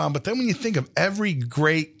smoke bomb. But then when you think of every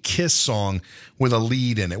great Kiss song with a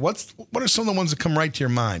lead in it, what are some of the ones that come right to your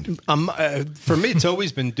mind? For me, it's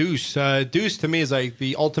always been Deuce. Deuce to me is like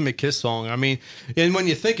the ultimate Kiss song. I mean, and when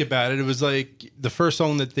you think about it, it was like the first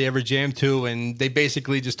song that they ever jammed to, and they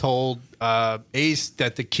basically just told Ace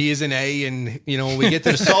that the key is an A, and when we get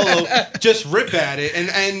to the solo, just rip at it.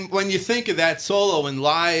 And when you think of that solo and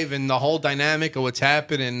live and the whole dynamic of what's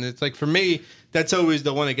happening, it's like, for me, that's always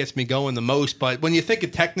the one that gets me going the most. But when you think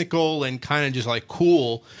of technical and kind of just like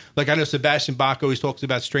cool, like I know Sebastian Bach always talks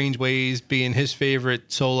about Strange Ways being his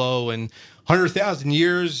favorite solo, and 100,000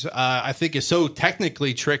 Years I think is so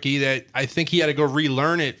technically tricky that I think he had to go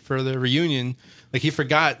relearn it for the reunion. Like, he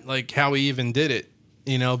forgot like how he even did it,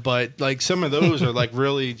 but like some of those are like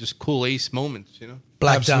really just cool Ace moments,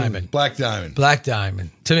 Black Diamond.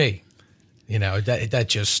 To me, that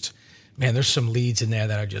just... Man, there's some leads in there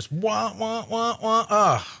that are just wah, wah, wah, wah.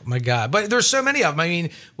 Oh, my God. But there's so many of them. I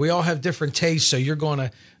mean, we all have different tastes, so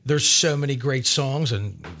there's so many great songs,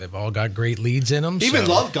 and they've all got great leads in them. Even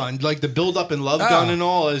Love Gun, like the build-up in Love Gun and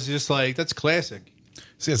all, is just like, that's classic.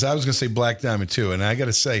 See, I was going to say Black Diamond, too. And I got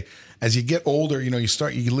to say, as you get older, you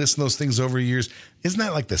listen to those things over years. Isn't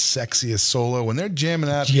that like the sexiest solo when they're jamming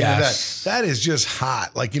out? Yes. That is just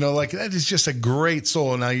hot. Like, that is just a great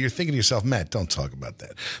solo. Now you're thinking to yourself, Matt, don't talk about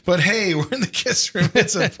that. But hey, we're in the Kiss Room.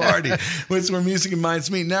 It's a party. It's where music and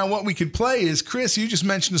minds meet. Now, what we could play is, Chris, you just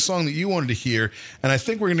mentioned a song that you wanted to hear, and I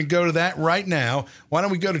think we're going to go to that right now. Why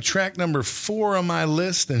don't we go to track number 4 on my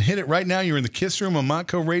list and hit it right now? You're in the Kiss Room on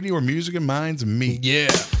Montco Radio, where music and minds meet. Yeah.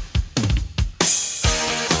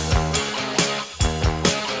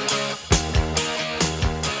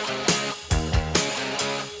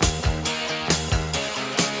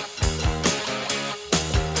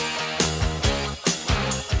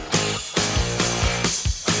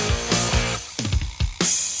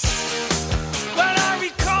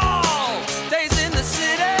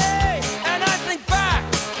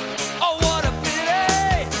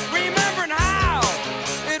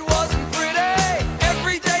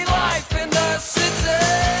 Every day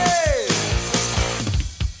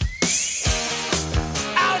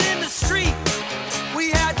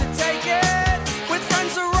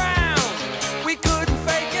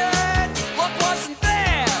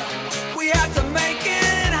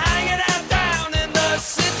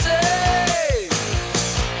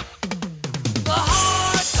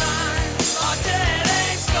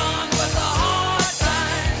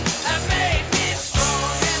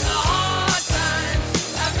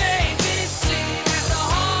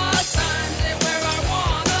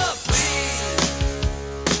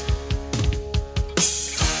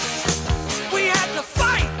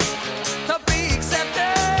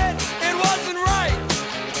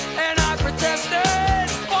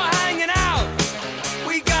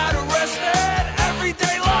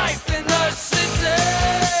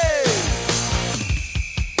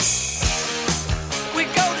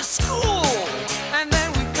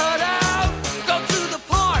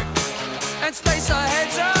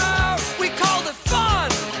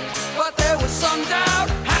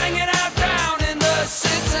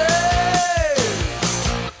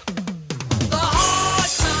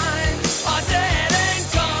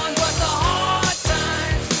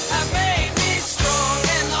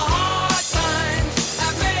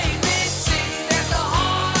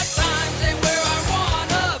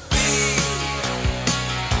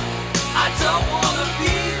don't wanna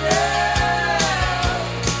be there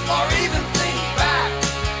or even think back.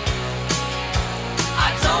 I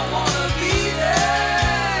don't wanna be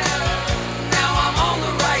there. Now I'm on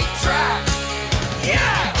the right track.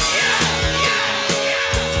 Yeah,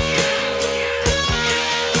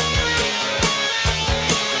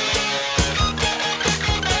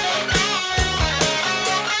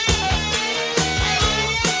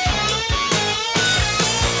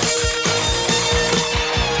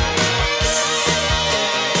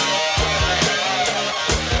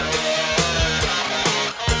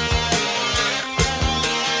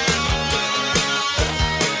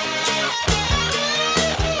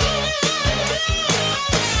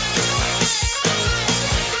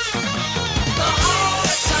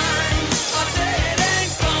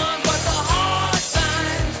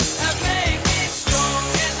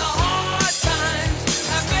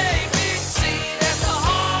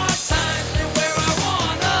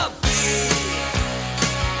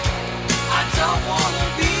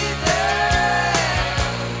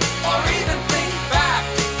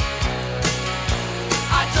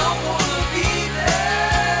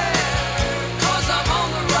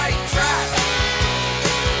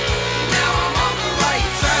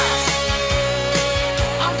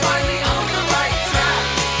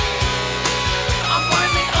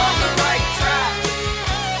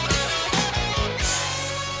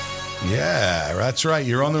 That's right.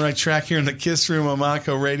 You're on the right track here in the Kiss Room on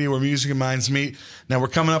Mako Radio, where music and minds meet. Now, we're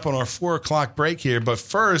coming up on our 4 o'clock break here, but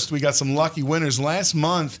first, we got some lucky winners. Last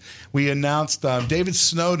month, we announced David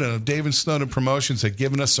Snowden of David Snowden Promotions had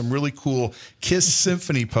given us some really cool Kiss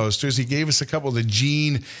Symphony posters. He gave us a couple of the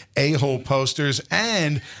Gene A-Hole posters,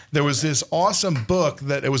 and there was this awesome book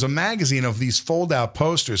that it was a magazine of these fold-out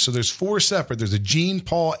posters. So there's 4 separate. There's a Gene,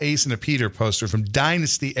 Paul, Ace, and a Peter poster from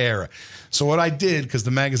Dynasty era. So what I did, because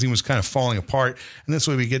the magazine was kind of falling apart, and this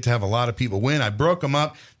way we get to have a lot of people win, I broke them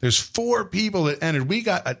up. There's 4 people that entered. We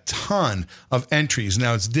got a ton of entries.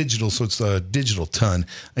 Now it's digital, so it's a digital ton.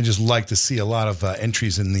 I just like to see a lot of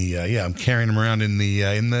entries in the, I'm carrying them around in the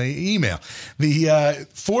email. The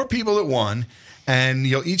 4 people that won, and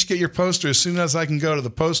you'll each get your poster as soon as I can go to the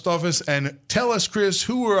post office. And tell us, Chris,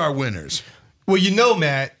 who were our winners? Well,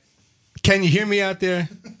 Matt, can you hear me out there?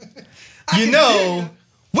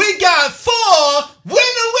 We got 4 winner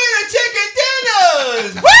chicken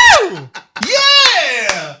dinners! Woo!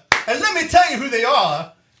 Yeah! And let me tell you who they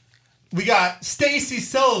are. We got Stacy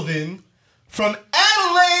Sullivan from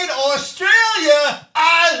Adelaide, Australia.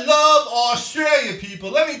 I love Australia,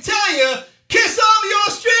 people. Let me tell you, kiss on me,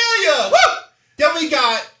 Australia! Woo! Then we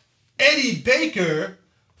got Eddie Baker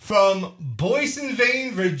from Boyson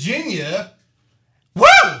Vane, Virginia. Woo!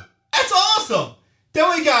 That's awesome. Then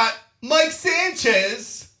we got Mike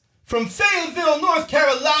Sanchez from Fayetteville, North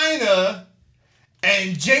Carolina,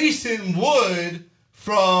 and Jason Wood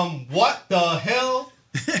from what the hell?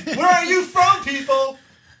 Where are you from, people?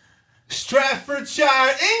 Staffordshire,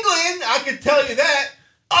 England. I can tell you that.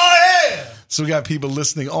 Oh, yeah. So we got people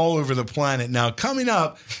listening all over the planet. Now, coming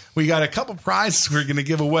up, we got a couple prizes we're going to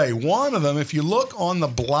give away. One of them, if you look on the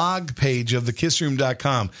blog page of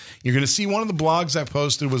thekissroom.com, you're going to see one of the blogs I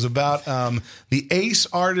posted was about the ace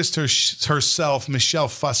artist herself, Michelle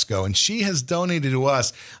Fusco, and she has donated to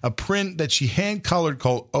us a print that she hand-colored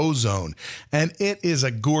called Ozone, and it is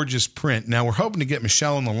a gorgeous print. Now, we're hoping to get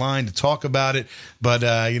Michelle on the line to talk about it, but,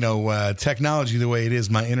 technology the way it is,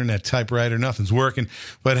 my internet typewriter, nothing's working.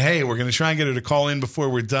 But, hey, we're going to try and get her to call in before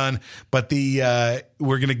we're done, but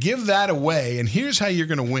we're going to give that away, and here's how you're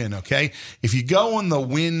going to win, okay? If you go on the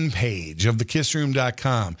win page of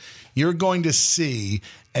thekissroom.com, you're going to see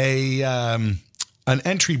an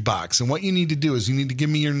entry box, and what you need to do is you need to give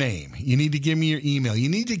me your name. You need to give me your email. You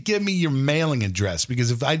need to give me your mailing address, because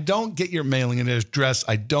if I don't get your mailing address,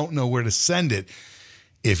 I don't know where to send it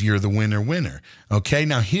if you're the winner. Okay,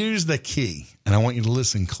 now here's the key, and I want you to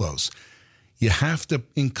listen close. You have to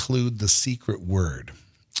include the secret word,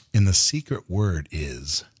 and the secret word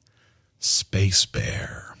is Space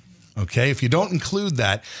Bear. Okay, if you don't include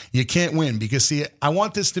that, you can't win, because, see, I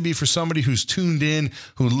want this to be for somebody who's tuned in,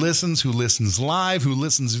 who listens live, who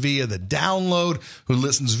listens via the download, who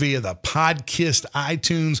listens via the Podcast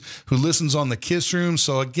iTunes, who listens on the Kiss Room.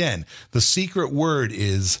 So, again, the secret word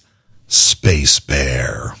is Space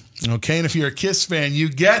Bear. Okay, and if you're a Kiss fan, you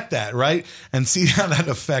get that, right? And see how that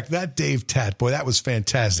effect, that Dave Tat, boy, that was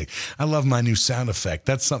fantastic. I love my new sound effect.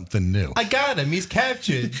 That's something new. I got him. He's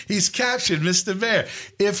captured. He's captured, Mr. Bear.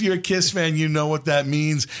 If you're a Kiss fan, you know what that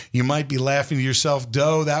means. You might be laughing to yourself,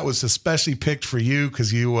 Doe. That was especially picked for you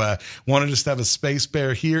because you wanted us to have a Space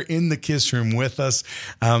Bear here in the Kiss Room with us.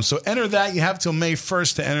 So enter that. You have till May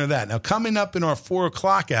 1st to enter that. Now, coming up in our 4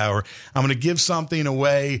 o'clock hour, I'm going to give something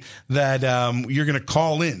away that you're going to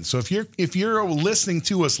call in. So if you're listening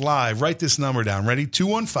to us live, write this number down. Ready?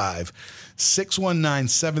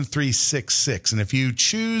 215-619-7366. And if you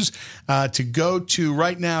choose to go to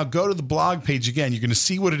right now, go to the blog page again. You're going to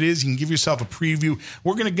see what it is. You can give yourself a preview.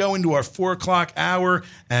 We're going to go into our 4 o'clock hour,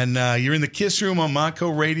 and you're in the Kiss Room on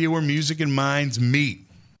Montco Radio where music and minds meet.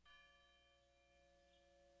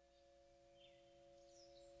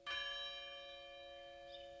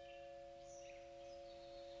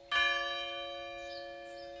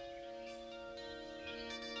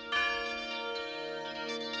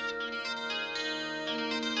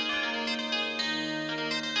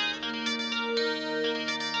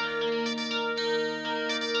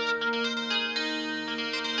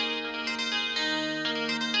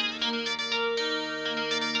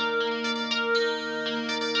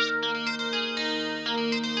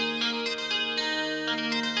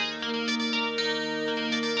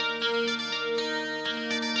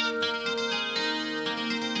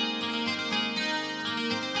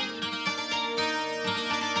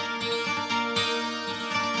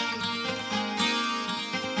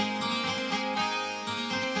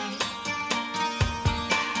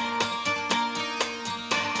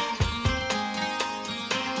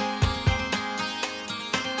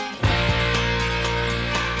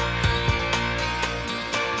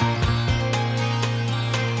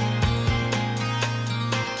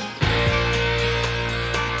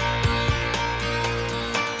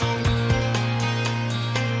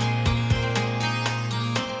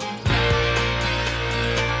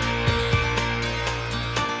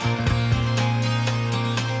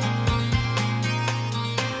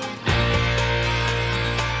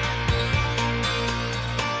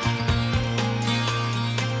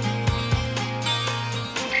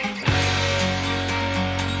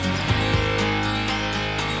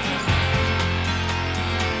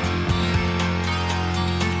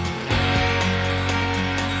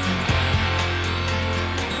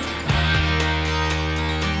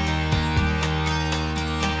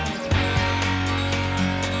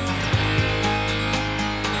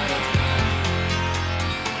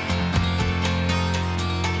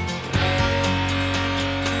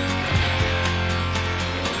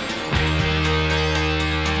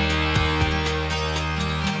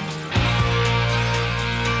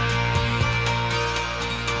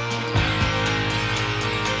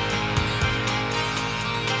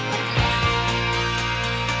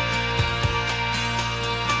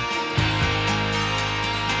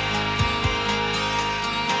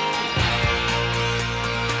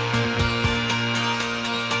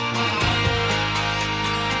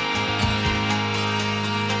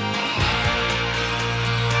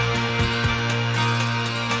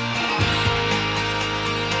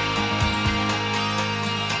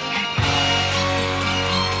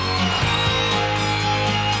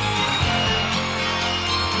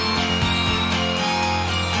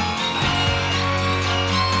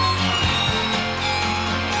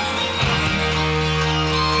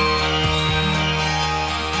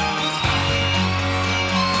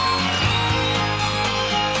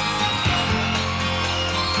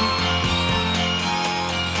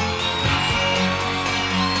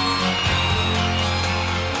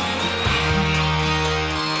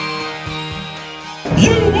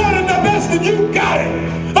 and you got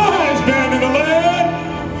it. The highest band in the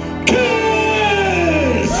land,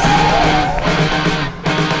 Kiss!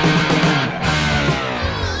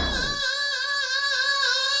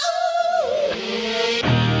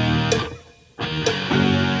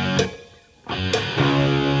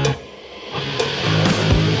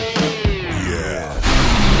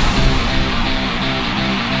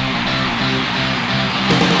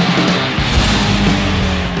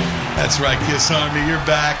 That's right, Kiss Army. You're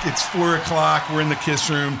back. It's 4 o'clock. We're in the Kiss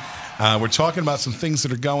Room. We're talking about some things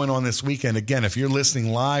that are going on this weekend. Again, if you're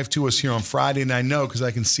listening live to us here on Friday, and I know because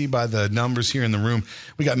I can see by the numbers here in the room,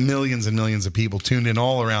 we got millions and millions of people tuned in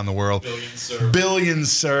all around the world.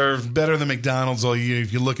 Billions served. Better than McDonald's.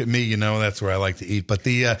 If you look at me, you know that's where I like to eat. But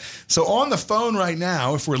so on the phone right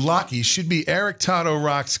now, if we're lucky, should be Eric Toto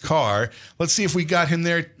Rock's car. Let's see if we got him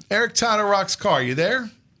there. Eric Toto Rock's car, you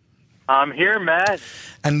there? I'm here, Matt.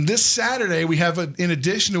 And this Saturday, we have, in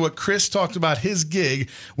addition to what Chris talked about his gig,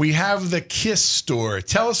 we have the Kiss Store.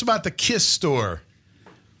 Tell us about the Kiss Store.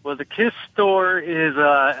 Well, the Kiss Store is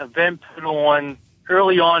an event put on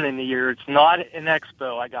early on in the year. It's not an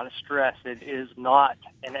expo. I got to stress, it is not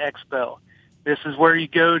an expo. This is where you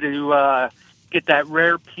go to get that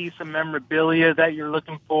rare piece of memorabilia that you're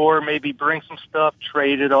looking for, maybe bring some stuff,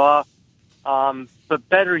 trade it off. But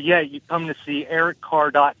better yet, you come to see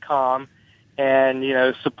ericcarr.com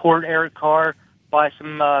and, support Eric Carr, buy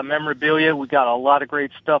some memorabilia. We got a lot of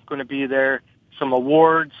great stuff going to be there, some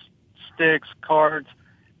awards, sticks, cards,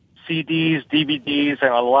 CDs, DVDs,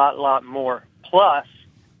 and a lot more. Plus,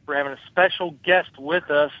 we're having a special guest with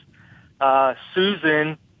us,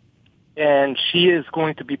 Susan, and she is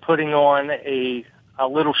going to be putting on a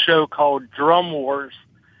little show called Drum Wars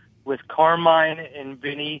with Carmine and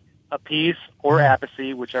Vinny Appice or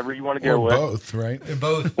Appice, whichever you want to go with. Or both, right?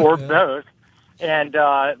 Both. Or both. And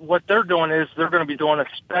what they're doing is they're going to be doing a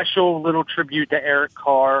special little tribute to Eric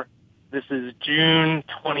Carr. This is June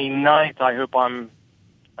 29th. I hope I'm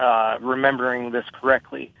remembering this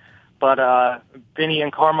correctly. But Vinny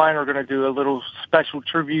and Carmine are going to do a little special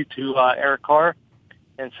tribute to Eric Carr.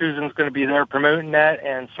 And Susan's going to be there promoting that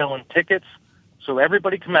and selling tickets. So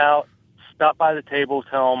everybody come out, stop by the table,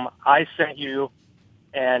 tell them I sent you,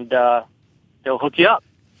 and they'll hook you up.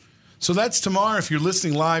 So that's tomorrow. If you're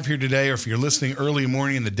listening live here today, or if you're listening early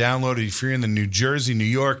morning in the download, or if you're in the New Jersey, New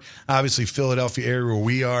York, obviously Philadelphia area where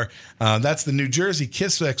we are, that's the New Jersey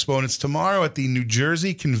Kiss Expo, and it's tomorrow at the New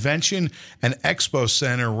Jersey Convention and Expo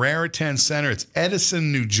Center, Raritan Center. It's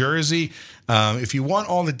Edison, New Jersey. If you want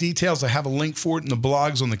all the details, I have a link for it in the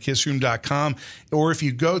blogs on thekissroom.com, or if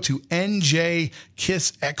you go to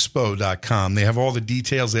njkissexpo.com, they have all the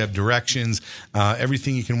details, they have directions,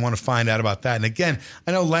 everything you can want to find out about that. And again,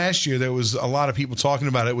 I know last year there was a lot of people talking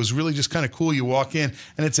about it. It was really just kind of cool. You walk in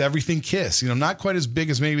and it's everything Kiss, not quite as big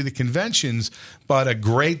as maybe the conventions, but a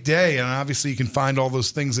great day. And obviously you can find all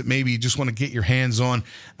those things that maybe you just want to get your hands on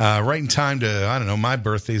right in time to, I don't know, my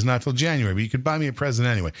birthday's not till January, but you could buy me a present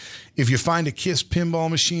anyway. If you find a Kiss pinball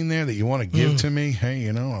machine there that you want to give to me, hey,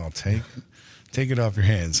 I'll take it. Take it off your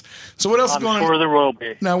hands. So what else is going on? I'm sure there will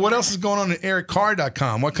be. Now, what else is going on at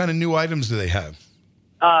ericcarr.com? What kind of new items do they have?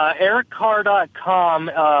 ericcarr.com,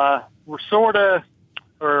 we're sort of,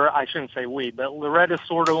 or I shouldn't say we, but Loretta's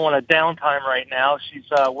sort of on a downtime right now. She's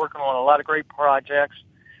working on a lot of great projects.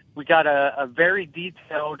 We got a very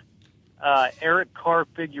detailed Eric Carr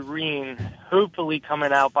figurine, hopefully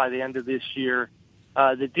coming out by the end of this year.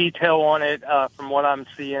 The detail on it, from what I'm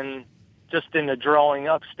seeing, just in the drawing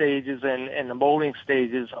up stages and the molding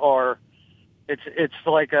stages, it's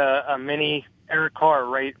like a mini Eric Carr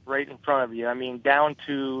right in front of you. I mean, down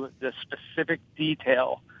to the specific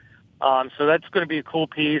detail. So that's going to be a cool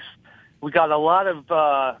piece. We got a lot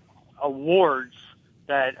of awards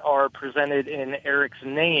that are presented in Eric's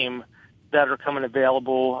name that are coming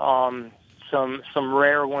available. Some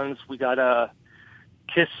rare ones. We got a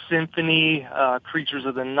Kiss Symphony, Creatures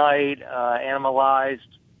of the Night, Animalized,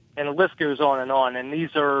 and the list goes on. And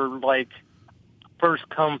these are like first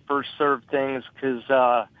come, first served things because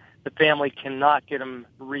the family cannot get them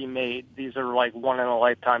remade. These are like one in a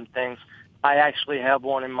lifetime things. I actually have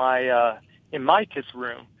one in my Kiss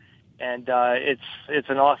room, and it's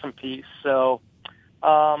an awesome piece. So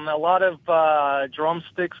a lot of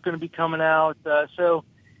drumsticks going to be coming out. So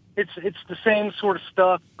it's the same sort of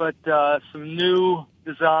stuff, but some new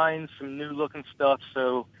designs, some new looking stuff.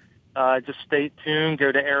 So just stay tuned.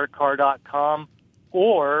 Go to ericcarr.com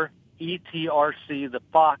or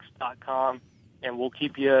etrcthefox.com, and we'll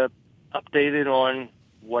keep you updated on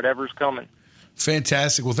whatever's coming.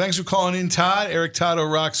 Fantastic. Well, thanks for calling in, Todd. Eric Totto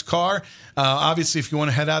Rocks Carr. Obviously, if you want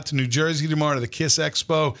to head out to New Jersey tomorrow to the Kiss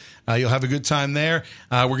Expo, you'll have a good time there.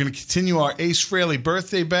 We're going to continue our Ace Frehley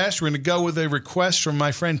birthday bash. We're going to go with a request from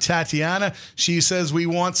my friend Tatiana. She says we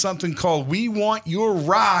want something called We Want Your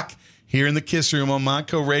Rock here in the Kiss Room on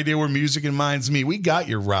Monco Radio, where music and minds meet. We got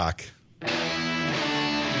your rock.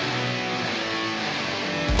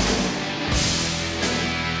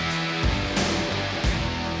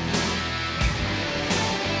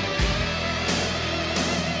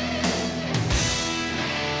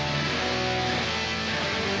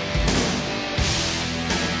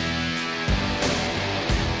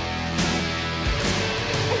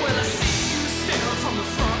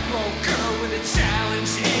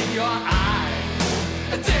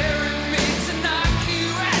 Daring me to knock you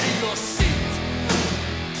out of your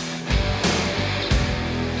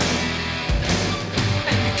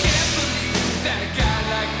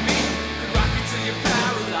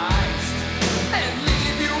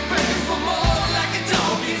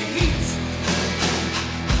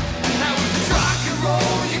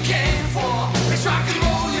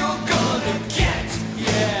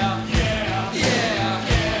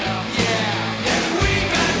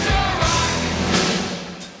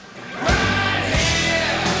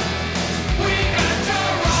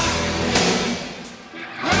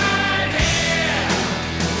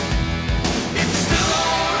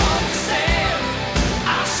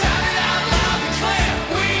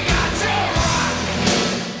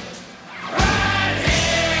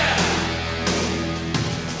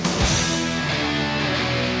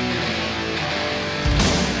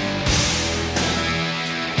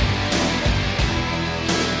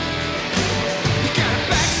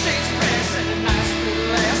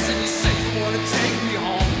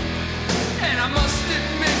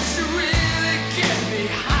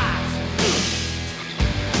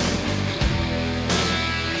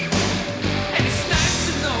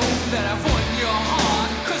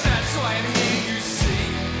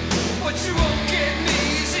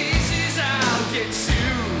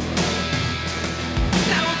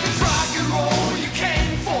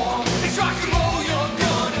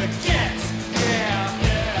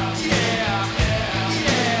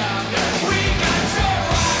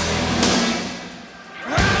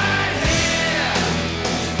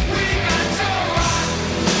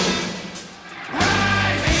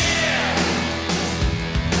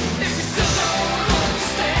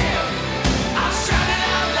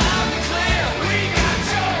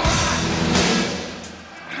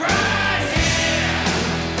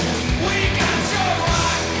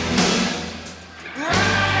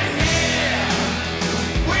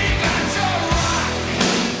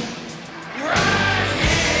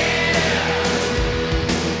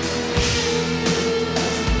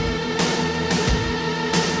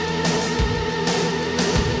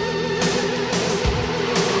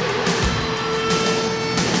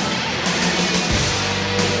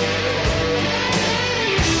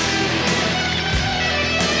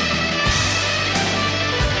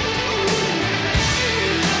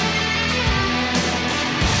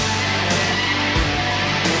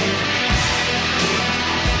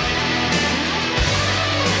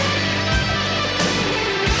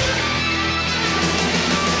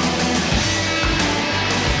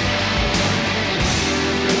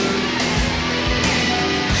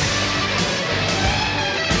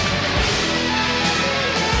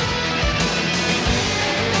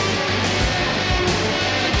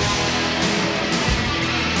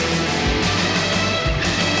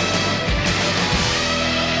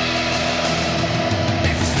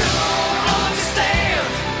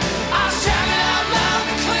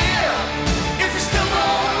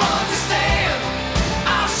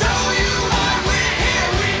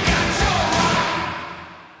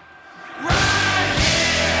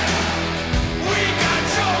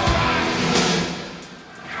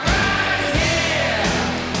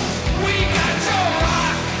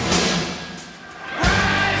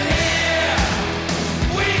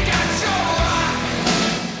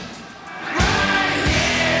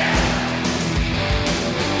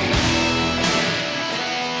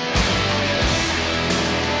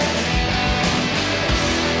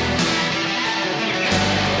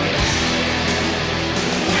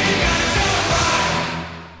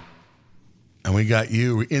got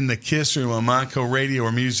you in the Kiss Room on Monco Radio,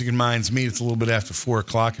 where music and minds meet. It's a little bit after 4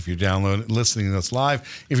 o'clock if you're listening to us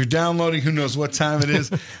live. If you're downloading, who knows what time it is.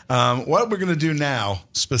 What we're going to do now,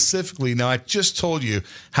 specifically, I just told you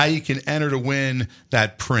how you can enter to win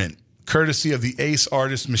that print, courtesy of the ace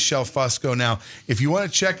artist, Michelle Fusco. Now, if you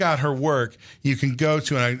want to check out her work, you can go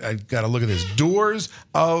to, and I got to look at this,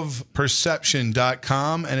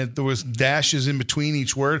 doorsofperception.com, and there was dashes in between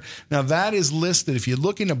each word. Now, that is listed. If you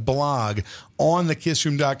look in a blog on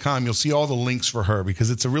thekissroom.com, you'll see all the links for her,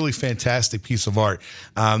 because it's a really fantastic piece of art.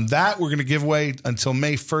 That we're going to give away until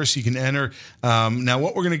May 1st. You can enter. Now,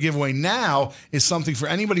 what we're going to give away now is something for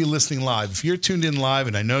anybody listening live. If you're tuned in live,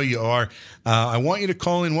 and I know you are, I want you to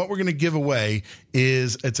call in. What we're going to give away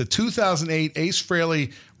is it's a 2008 Ace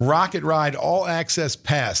Frehley Rocket Ride All Access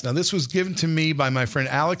Pass. Now, this was given to me by my friend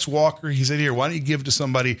Alex Walker. He said, here, why don't you give it to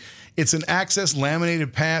somebody? It's an access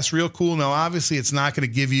laminated pass, real cool. Now, obviously, it's not going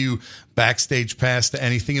to give you backstage pass to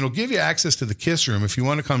anything. It'll give you access to the Kiss Room. If you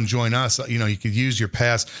want to come join us, you could use your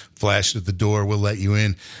pass, flash it at the door. We'll let you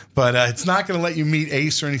in. But it's not going to let you meet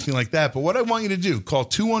Ace or anything like that. But what I want you to do, call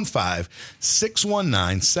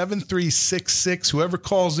 215-619-7366. Whoever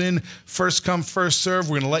calls in, first come, first serve.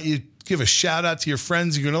 We're going to let you give a shout out to your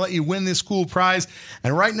friends. You're going to let you win this cool prize.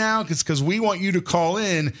 And right now, it's because we want you to call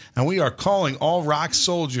in, and we are calling all rock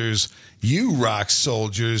soldiers, you rock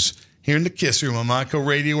soldiers, here in the Kiss Room on Monco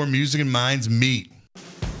Radio, where music and minds meet.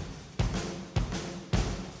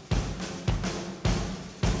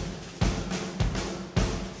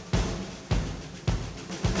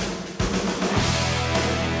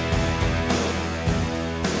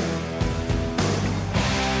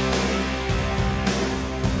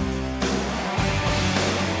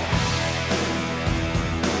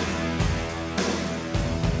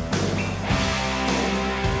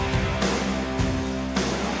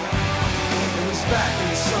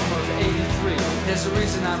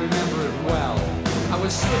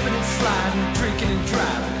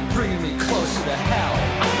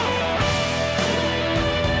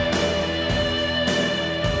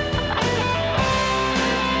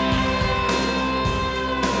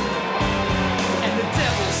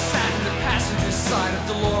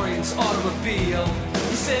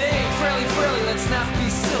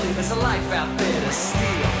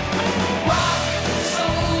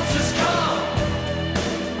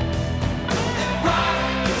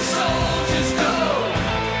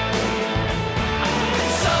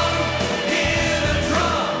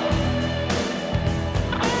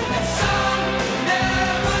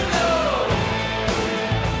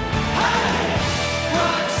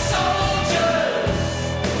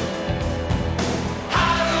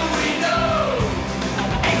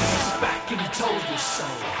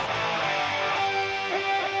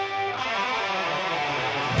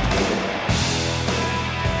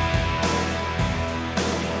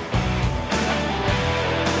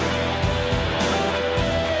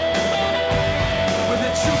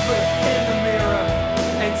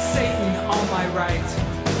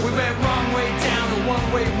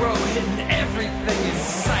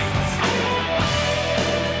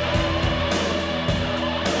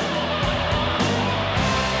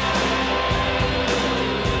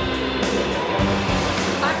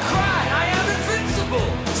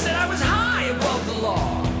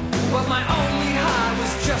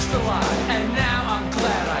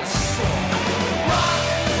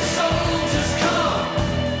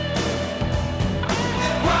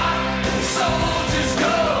 Soldiers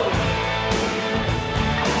go.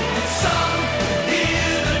 Some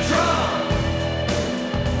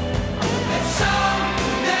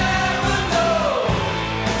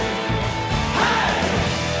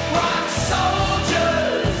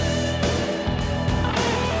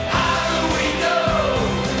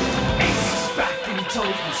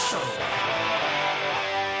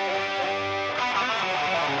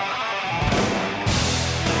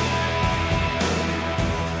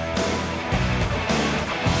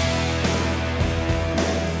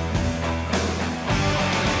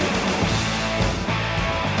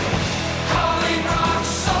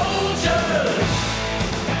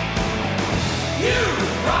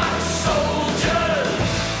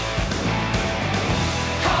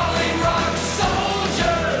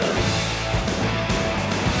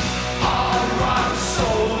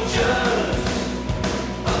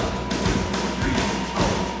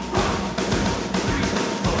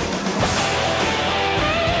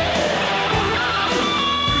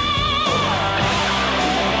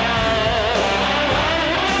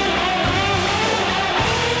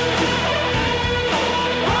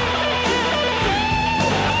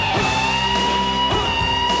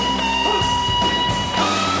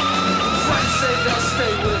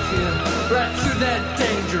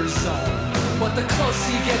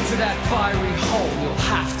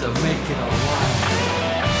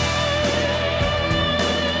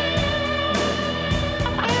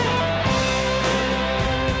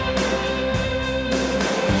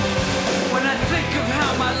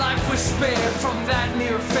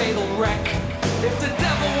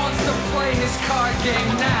this card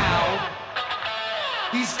game now.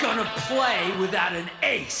 He's gonna play without an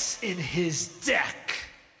ace in his deck.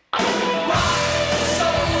 Rock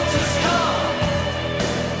soldiers come.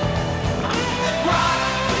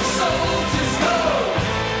 Rock soldiers go.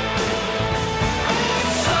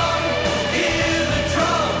 Some hear the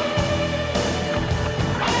drum,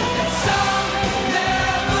 and some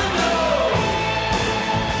never know.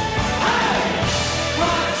 Hey,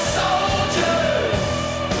 rock soldiers,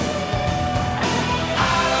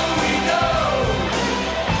 how do we know?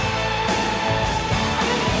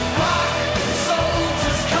 Rock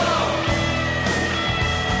soldiers come,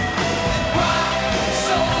 rock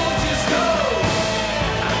soldiers go.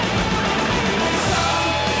 Some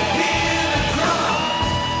hear the drum,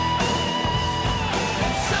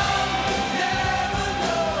 and some never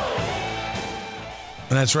know.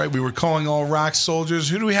 And that's right. We were calling all rock soldiers.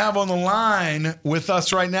 Who do we have on the line with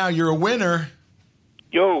us right now? You're a winner.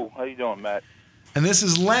 Yo, how you doing, Matt? And this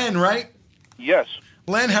is Len, right? Yes.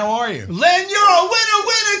 Len, how are you? Len, you're a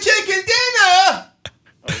winner, chicken dinner.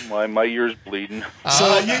 Oh, my ear's bleeding.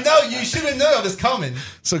 So you should have known it was coming.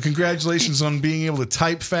 So congratulations on being able to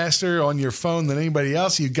type faster on your phone than anybody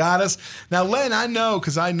else. You got us. Now, Len, I know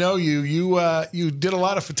because I know you. You did a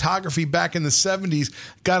lot of photography back in the 70s.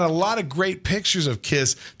 Got a lot of great pictures of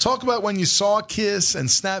Kiss. Talk about when you saw Kiss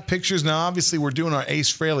and snap pictures. Now, obviously, we're doing our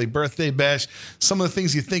Ace Frehley birthday bash. Some of the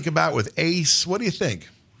things you think about with Ace. What do you think?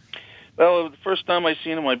 Well, the first time I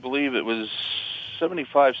seen him, I believe it was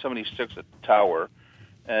 75, 76 at the Tower.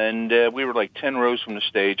 And we were like 10 rows from the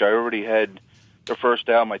stage. I already had the first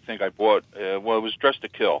album I think I bought. It was Dress to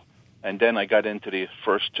Kill. And then I got into the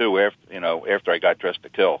first two after I got Dress to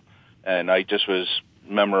Kill. And I just was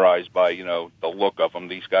memorized by, the look of them.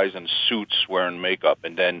 These guys in suits wearing makeup.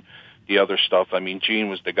 And then the other stuff. I mean, Gene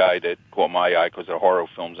was the guy that caught my eye because of horror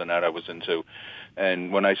films and that I was into.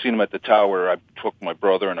 And when I seen him at the Tower, I took my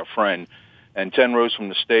brother and a friend. And 10 rows from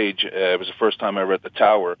the stage, it was the first time I ever at the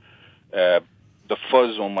Tower. The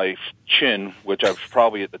fuzz on my chin, which I was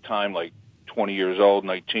probably at the time like 20 years old,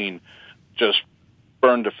 19, just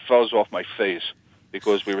burned the fuzz off my face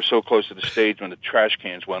because we were so close to the stage when the trash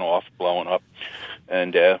cans went off, blowing up.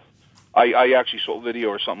 And I actually saw a video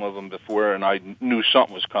or something of them before, and I knew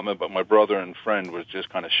something was coming, but my brother and friend was just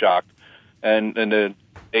kind of shocked. And then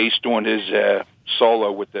Ace doing his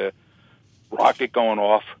solo with the rocket going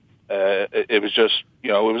off, it was just,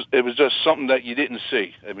 it was just something that you didn't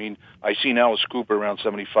see. I mean, I seen Alice Cooper around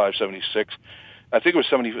 75, 76. I think it was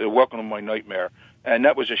 70, Welcome to My Nightmare, and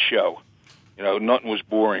that was a show. Nothing was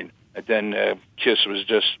boring. And then Kiss was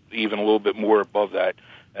just even a little bit more above that,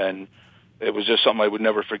 and it was just something I would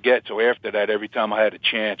never forget. So after that, every time I had a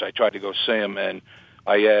chance, I tried to go see him, and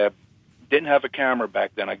I didn't have a camera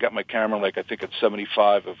back then. I got my camera, I think it's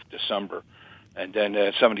 75 of December. And then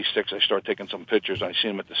 76, I started taking some pictures, and I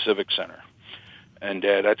seen him at the Civic Center. And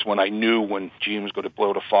that's when I knew when Gene was going to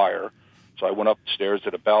blow the fire. So I went upstairs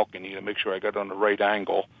to the balcony to make sure I got on the right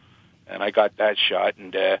angle, and I got that shot.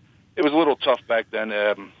 And it was a little tough back then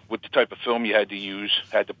with the type of film you had to use.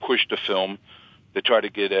 Had to push the film to try to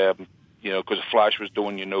get, because the flash was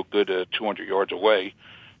doing you no good 200 yards away.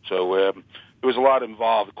 So there was a lot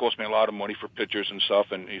involved. It cost me a lot of money for pictures and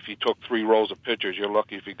stuff, and if you took 3 rolls of pictures, you're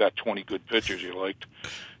lucky if you got 20 good pictures you liked.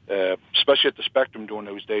 Especially at the Spectrum during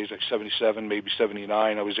those days, like 77, maybe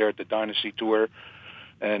 79. I was there at the Dynasty Tour,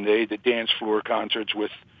 and they did dance floor concerts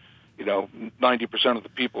with, 90% of the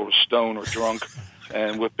people were stoned or drunk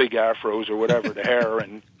and with big afros or whatever, the hair,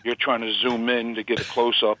 and you're trying to zoom in to get a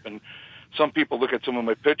close-up. And some people look at some of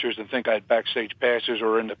my pictures and think I had backstage passes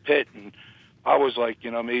or in the pit, and I was like,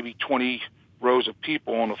 maybe 20 rows of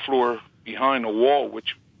people on the floor behind the wall,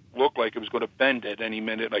 which looked like it was going to bend at any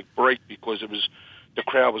minute, like break, because the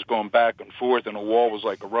crowd was going back and forth, and the wall was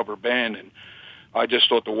like a rubber band, and I just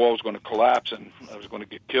thought the wall was going to collapse and I was going to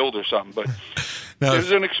get killed or something. But Now, it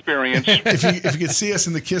was an experience. If you could see us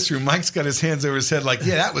in the Kiss room, Mike's got his hands over his head like,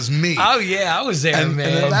 yeah, that was me. Oh, yeah, I was there, and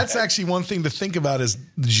man. And that's actually one thing to think about is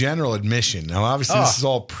general admission. Now, obviously, this is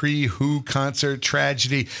all pre-Who concert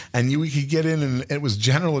tragedy, and we could get in, and it was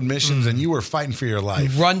general admissions, and you were fighting for your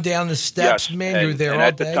life. Run down the steps, Yes, man. You were there and all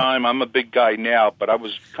at day. the time, I'm a big guy now, but I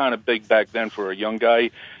was kind of big back then for a young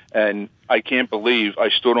guy. And I can't believe I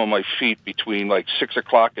stood on my feet between like 6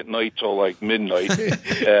 o'clock at night till like midnight.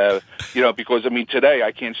 Because today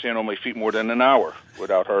I can't stand on my feet more than an hour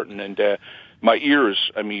without hurting. And my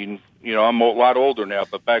ears, I'm a lot older now,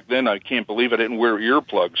 but back then I can't believe I didn't wear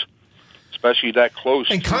earplugs, especially that close.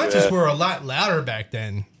 And concerts were a lot louder back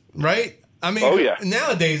then, right? I mean, Oh, yeah.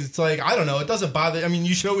 nowadays it's like, I don't know, it doesn't bother. I mean,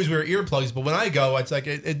 you should always wear earplugs, but when I go, it's like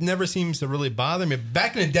it never seems to really bother me.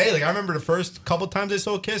 Back in the day, like I remember the first couple times I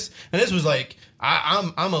saw Kiss, and this was like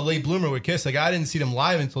I'm a late bloomer with Kiss. Like I didn't see them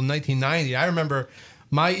live until 1990. I remember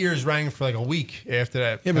my ears rang for like a week after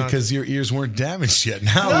that. Yeah, because your ears weren't damaged yet.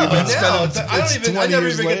 Now, No, we've been now spending- I it's don't even. I 20 never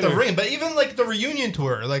years even get the later. ring. But even like the reunion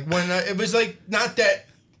tour, like when it was like not that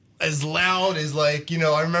as loud as like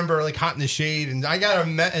I remember like Hot in the Shade, and I got to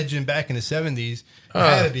imagine back in the 70s, it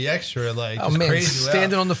had to be extra like Oh just man, crazy loud.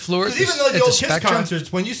 standing on the floor. Because even like the at old Kiss Spectrum.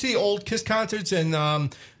 concerts, when you see old Kiss concerts and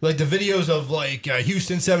like the videos of like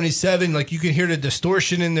Houston '77, like you can hear the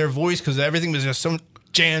distortion in their voice because everything was just so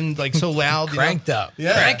jammed, like so loud, Cranked up.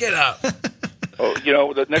 Yeah. Crank it up. Oh,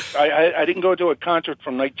 the next I didn't go to a concert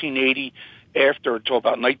from 1980 after until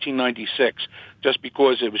about 1996, just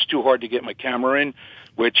because it was too hard to get my camera in.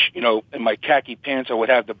 Which in my khaki pants, I would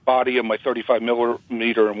have the body of my 35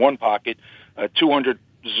 millimeter in one pocket, a 200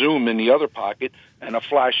 zoom in the other pocket, and a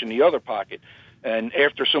flash in the other pocket. And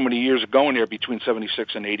after so many years of going there between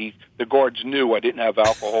 76 and 80, the guards knew I didn't have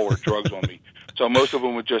alcohol or drugs on me. So most of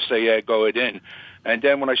them would just say, yeah, go it in. And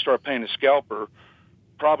then when I started paying the scalper,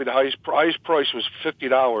 probably the highest price was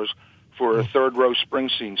 $50 for a third row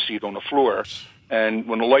Springsteen seat on the floor. And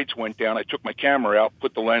when the lights went down, I took my camera out,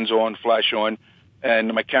 put the lens on, flash on,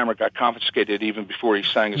 and my camera got confiscated even before he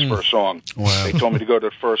sang his first song. Wow. They told me to go to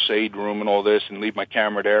the first aid room and all this and leave my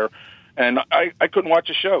camera there. And I couldn't watch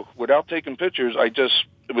a show without taking pictures.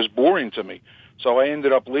 It was boring to me. So I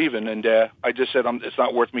ended up leaving, and I just said it's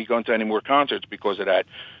not worth me going to any more concerts because of that.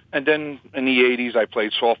 And then in the 80s, I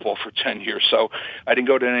played softball for 10 years, so I didn't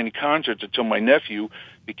go to any concerts until my nephew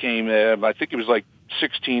became, I think he was like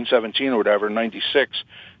 16, 17 or whatever, 96,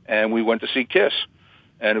 and we went to see Kiss.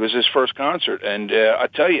 And it was his first concert. And I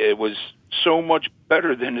tell you, it was so much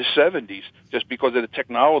better than the 70s just because of the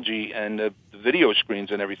technology and the video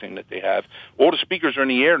screens and everything that they have. All the speakers are in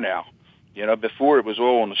the air now. Before it was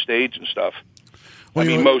all on the stage and stuff.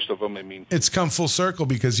 Well, most of them, It's come full circle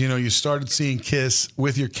because, you started seeing Kiss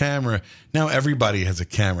with your camera. Now everybody has a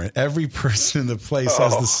camera. Every person in the place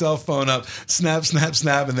has the cell phone up, snap, snap,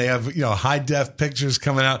 snap, and they have, high-def pictures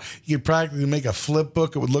coming out. You could practically make a flip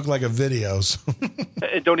book. It would look like a video. So.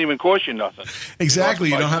 It don't even cost you nothing.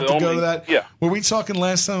 Exactly. You don't have to go to that. Yeah. Were we talking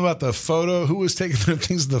last time about the photo? Who was taking the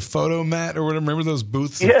things, the photo mat or whatever? Remember those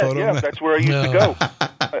booths? Yeah, that's where I used to go.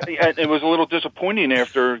 And it was a little disappointing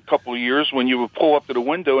after a couple of years when you would pull up to the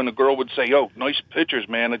window and the girl would say, "Oh, nice pictures,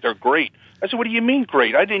 man. They're great." I said, "What do you mean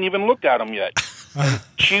great? I didn't even look at them yet." And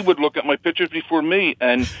she would look at my pictures before me,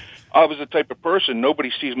 and I was the type of person,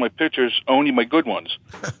 nobody sees my pictures, only my good ones.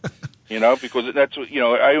 Because that's what,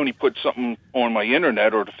 I only put something on my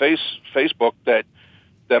internet or the Facebook that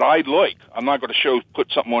I'd like. I'm not going to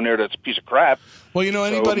put something on there that's a piece of crap. Well,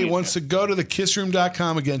 anybody wants to go to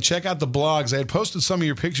thekissroom.com again, check out the blogs. I had posted some of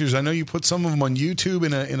your pictures. I know you put some of them on YouTube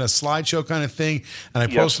in a slideshow kind of thing, and I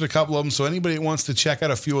posted a couple of them. So anybody that wants to check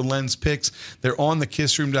out a few of Len's picks, they're on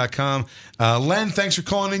thekissroom.com. Len, thanks for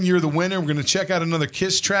calling in. You're the winner. We're going to check out another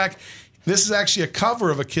Kiss track. This is actually a cover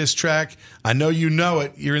of a Kiss track. I know you know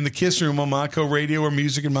it. You're in the Kiss Room on Monco Radio, where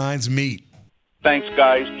music and minds meet. Thanks,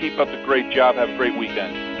 guys. Keep up the great job. Have a great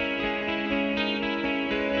weekend.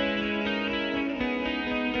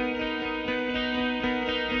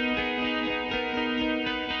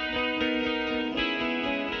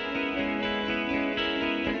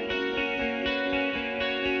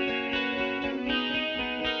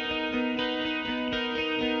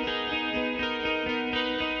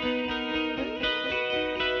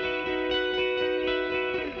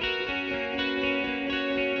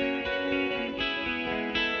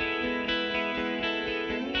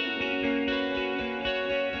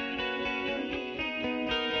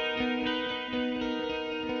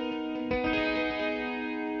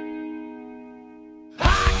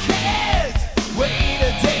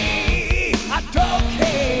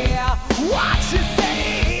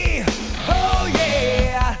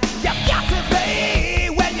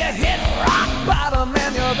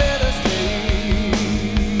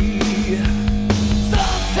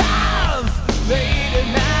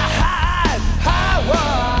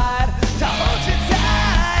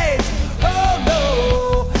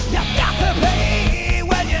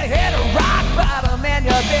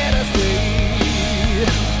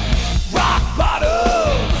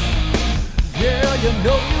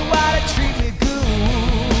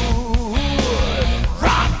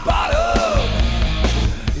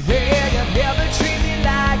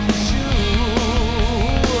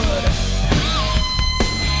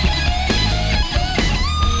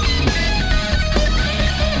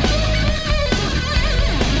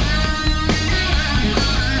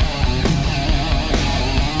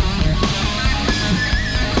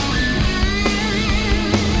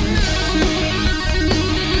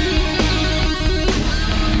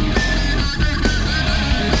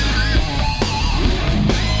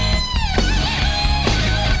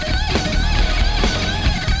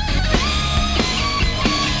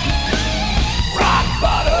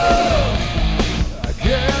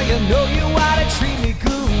 know you ought to treat me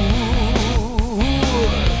good.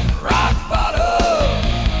 Rock bottom.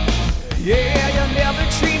 Yeah, you never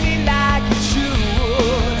treat me like you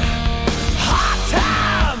should. Hard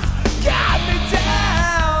times got me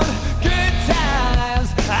down. Good times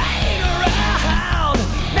I ain't around.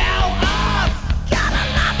 Now I've got a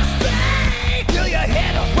lot to say. Till you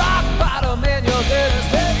hit a rock bottom and you're gonna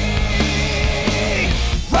stay.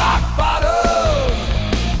 Rock bottom.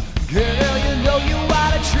 Girl, you know you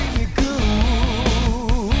ought to treat me good.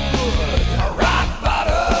 Rock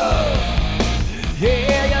bottom.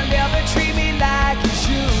 Yeah, you never treat me like you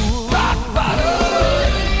should. Rock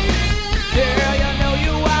bottom. Girl, you know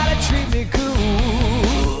you ought to treat me good.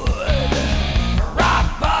 Rock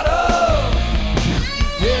bottom.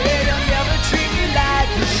 Yeah, you never treat me like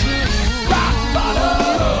you should. Rock bottom.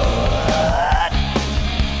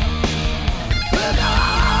 No.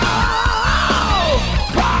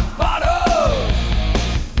 Rock bottom.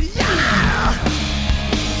 Yeah.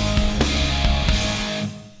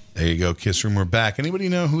 There you go, Kiss Room. We're back. Anybody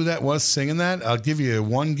know who that was singing that? I'll give you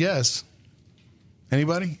one guess.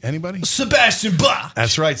 Anybody? Sebastian Bach.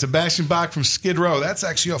 That's right, Sebastian Bach from Skid Row. That's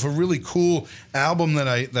actually off a really cool album that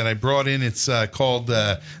I brought in. It's called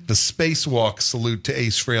the Spacewalk Salute to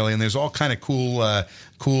Ace Frehley, and there's all kind of cool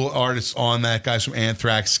artists on that. Guys from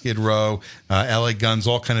Anthrax, Skid Row, LA Guns,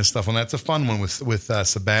 all kind of stuff on that. It's a fun one with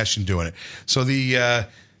Sebastian doing it. So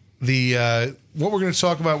the what we're going to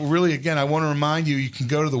talk about, really, again, I want to remind you, you can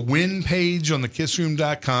go to the win page on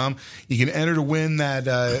thekissroom.com. You can enter to win that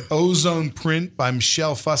Ozone print by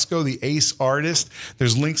Michelle Fusco, the Ace artist.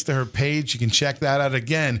 There's links to her page. You can check that out.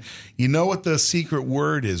 Again, you know what the secret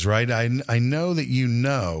word is, right? I know that you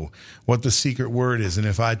know what the secret word is. And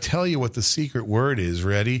if I tell you what the secret word is,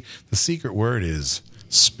 ready? The secret word is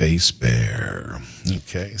Space Bear.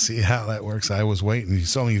 Okay, see how that works? I was waiting. You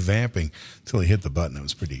saw me vamping until he hit the button. It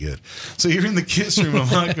was pretty good. So you're in the Kiss Room on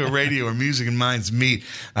Monco Radio, where music and minds meet.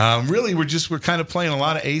 Really, we're kind of playing a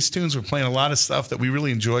lot of Ace tunes. We're playing a lot of stuff that we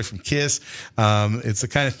really enjoy from Kiss. It's the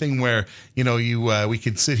kind of thing where, you know, we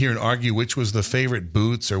could sit here and argue which was the favorite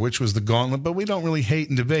Boots or which was the Gauntlet, but we don't really hate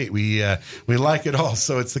and debate. We like it all.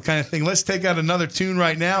 So it's the kind of thing. Let's take out another tune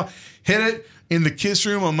right now. Hit it. In the Kiss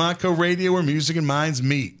Room on Monco Radio, where music and minds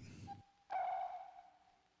meet.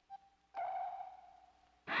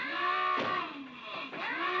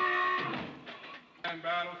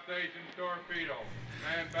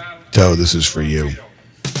 Toe, this is for you.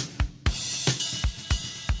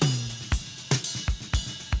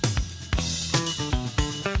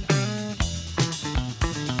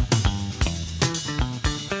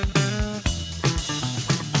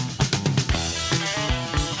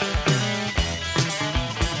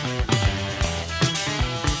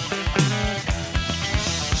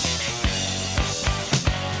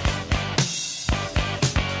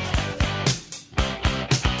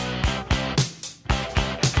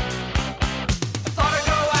 Thought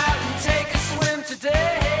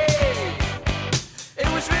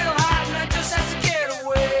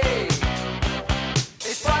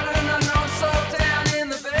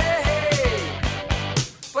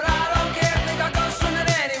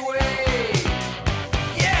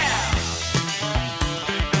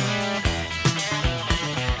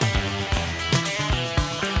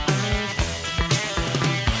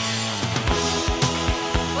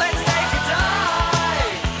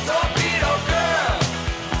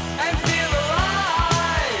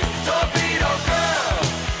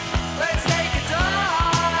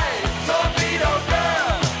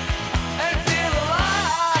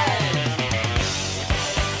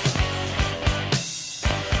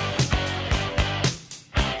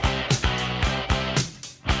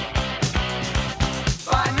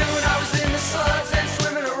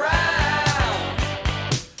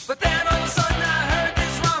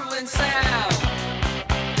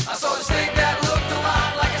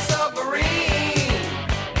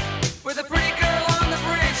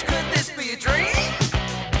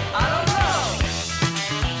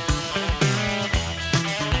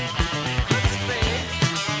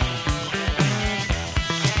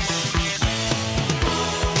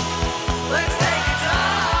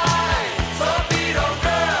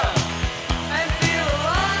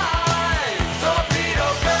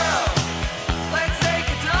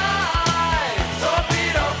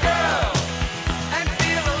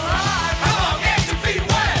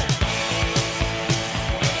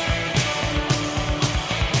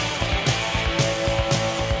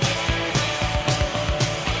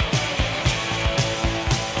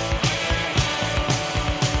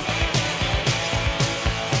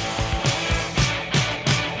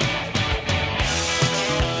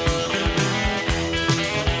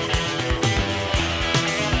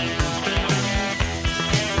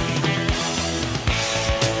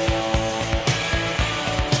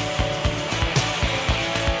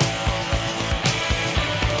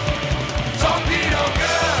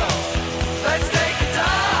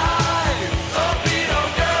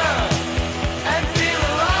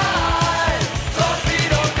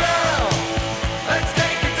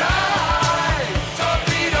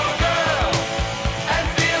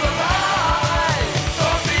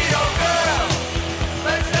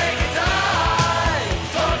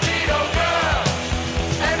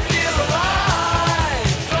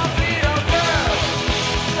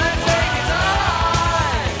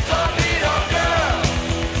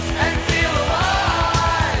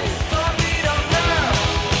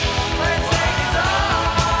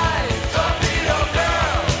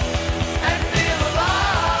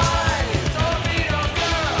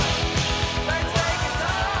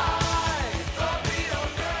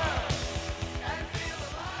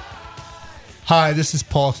Hi, this is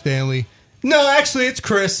Paul Stanley. No, actually, it's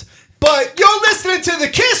Chris. But you're listening to the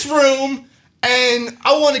Kiss Room, and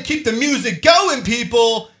I want to keep the music going,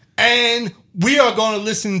 people. And we are going to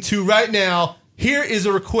listen to right now. Here is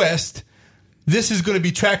a request. This is going to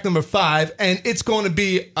be track number 5, and it's going to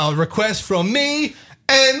be a request from me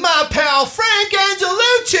and my pal Frank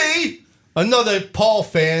Angelucci, another Paul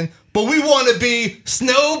fan, but we want to be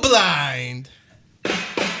Snowblind.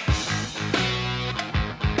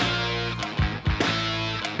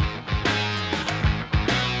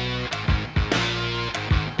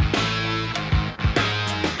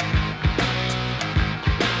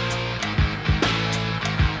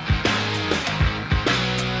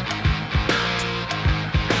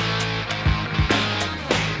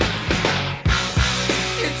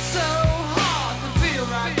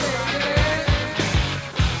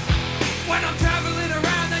 When I'm traveling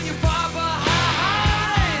around and you fall behind,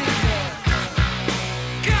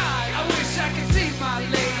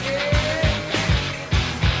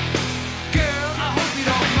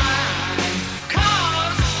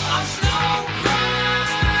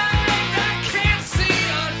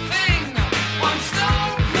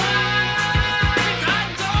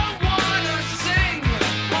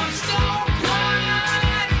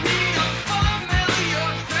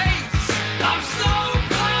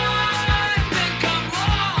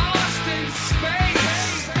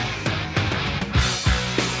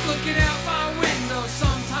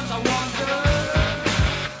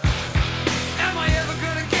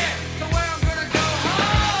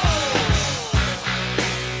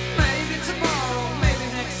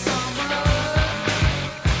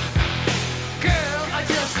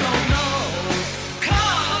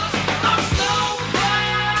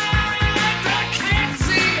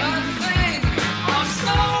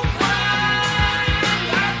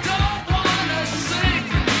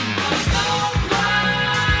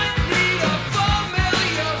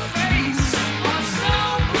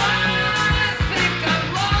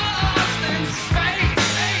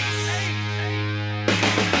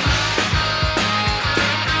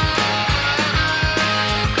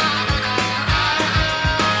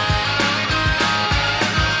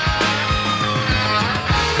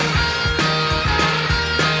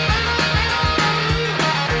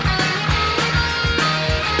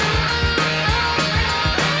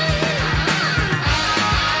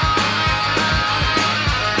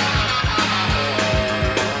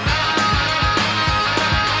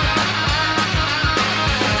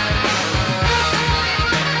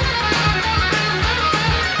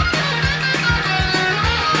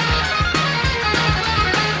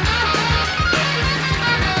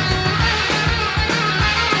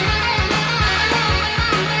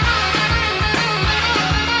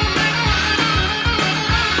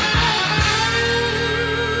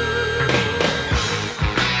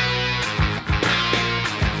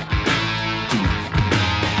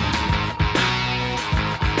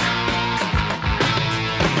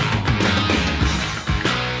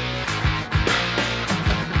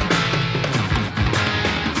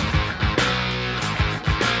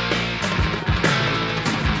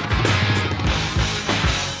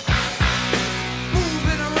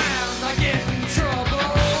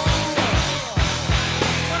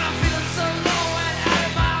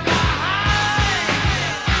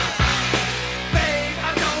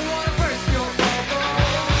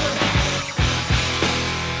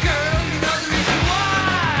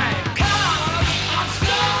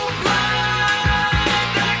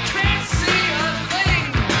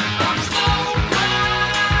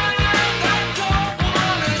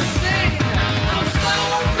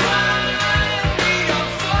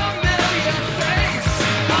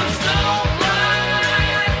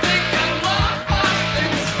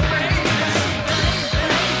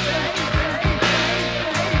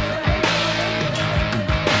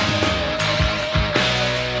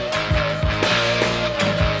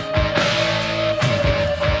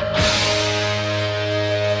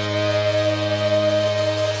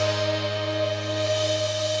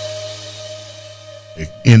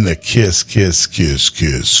 in the kiss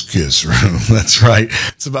room. That's right.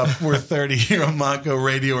 It's about 4:30 here on Monco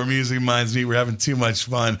Radio, where music minds meet. We're having too much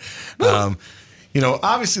fun.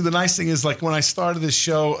 Obviously the nice thing is, like, when I started this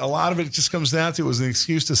show, a lot of it just comes down to it was an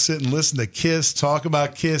excuse to sit and listen to Kiss, talk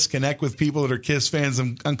about Kiss, connect with people that are Kiss fans.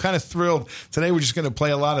 I'm kind of thrilled. Today we're just going to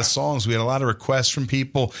play a lot of songs. We had a lot of requests from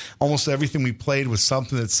people. Almost everything we played was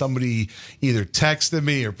something that somebody either texted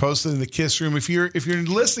me or posted in the Kiss Room. If you're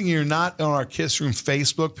listening and you're not on our Kiss Room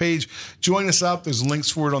Facebook page, join us up. There's links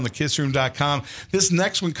for it on thekissroom.com. This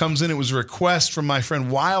next one comes in. It was a request from my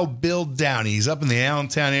friend Wild Bill Downey. He's up in the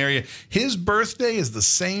Allentown area. His birthday birthday is the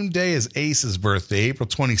same day as Ace's birthday, April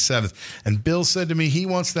 27th. And Bill said to me he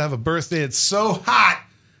wants to have a birthday. It's so hot,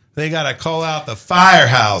 they got to call out the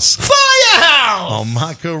Firehouse. Firehouse! On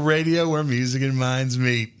Mako Radio, where music and minds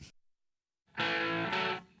meet.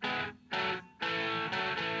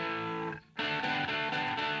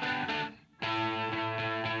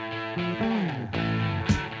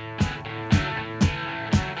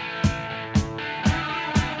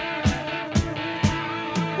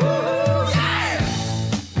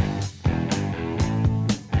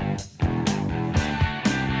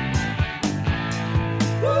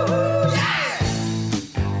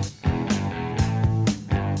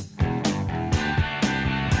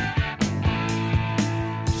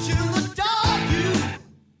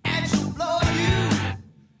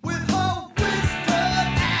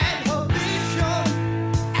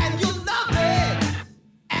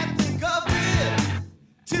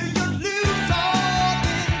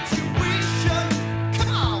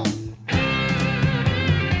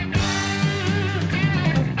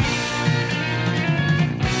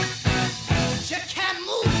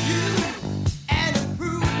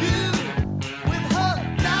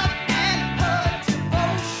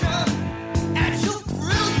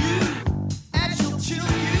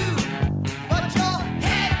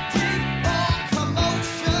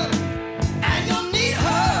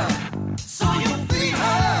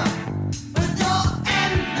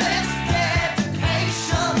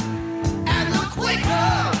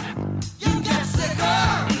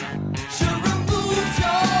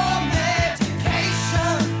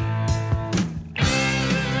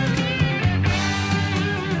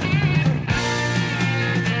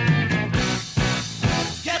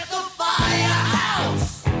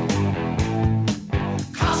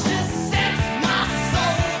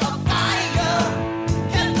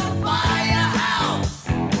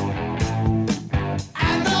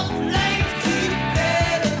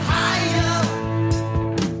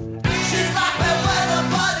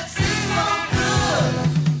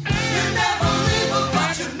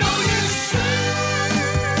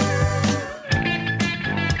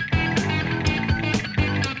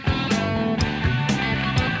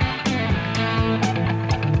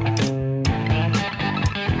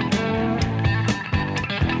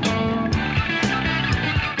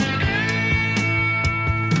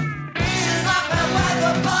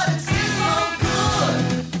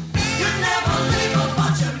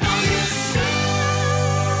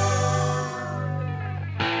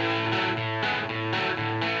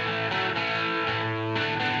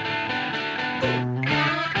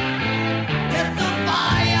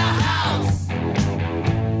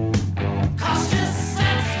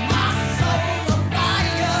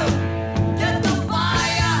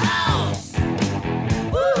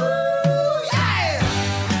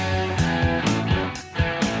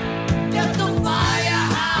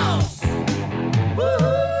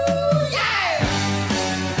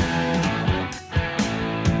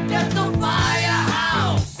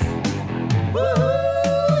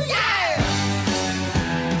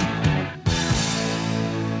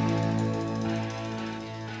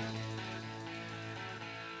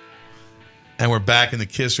 And we're back in the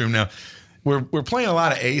Kiss Room now. We're playing a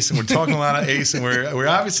lot of Ace, and we're talking a lot of Ace, and we're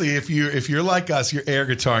obviously, if you're like us, you're air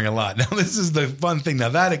guitaring a lot. Now this is the fun thing. Now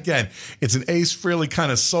that again, it's an Ace Frehley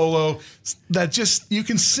kind of solo that just you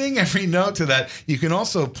can sing every note to that. You can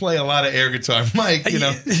also play a lot of air guitar, Mike. You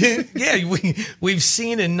know, yeah, we've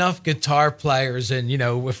seen enough guitar players, and you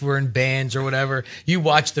know, if we're in bands or whatever, you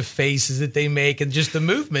watch the faces that they make and just the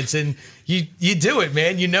movements, and you do it,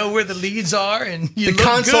 man. You know where the leads are, and you the look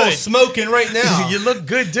console's good. smoking right now. You look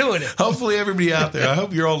good doing it. Hopefully, everybody out there, I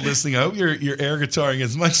hope you're all listening. I hope you're air guitaring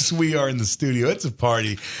as much as we are in the studio. It's a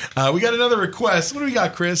party. We got another request. What do we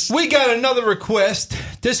got, Chris? We got another request.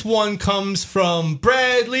 This one comes from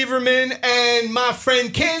Brad Lieberman and my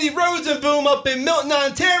friend Candy Rosenboom up in Milton,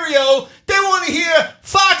 Ontario. They want to hear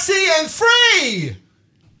Foxy and Free.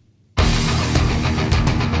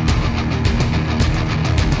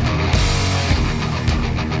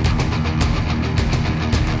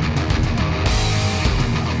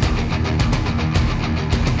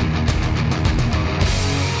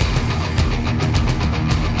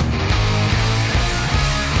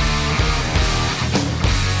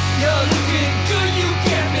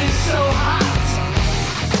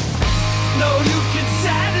 No, you can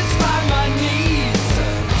satisfy my needs.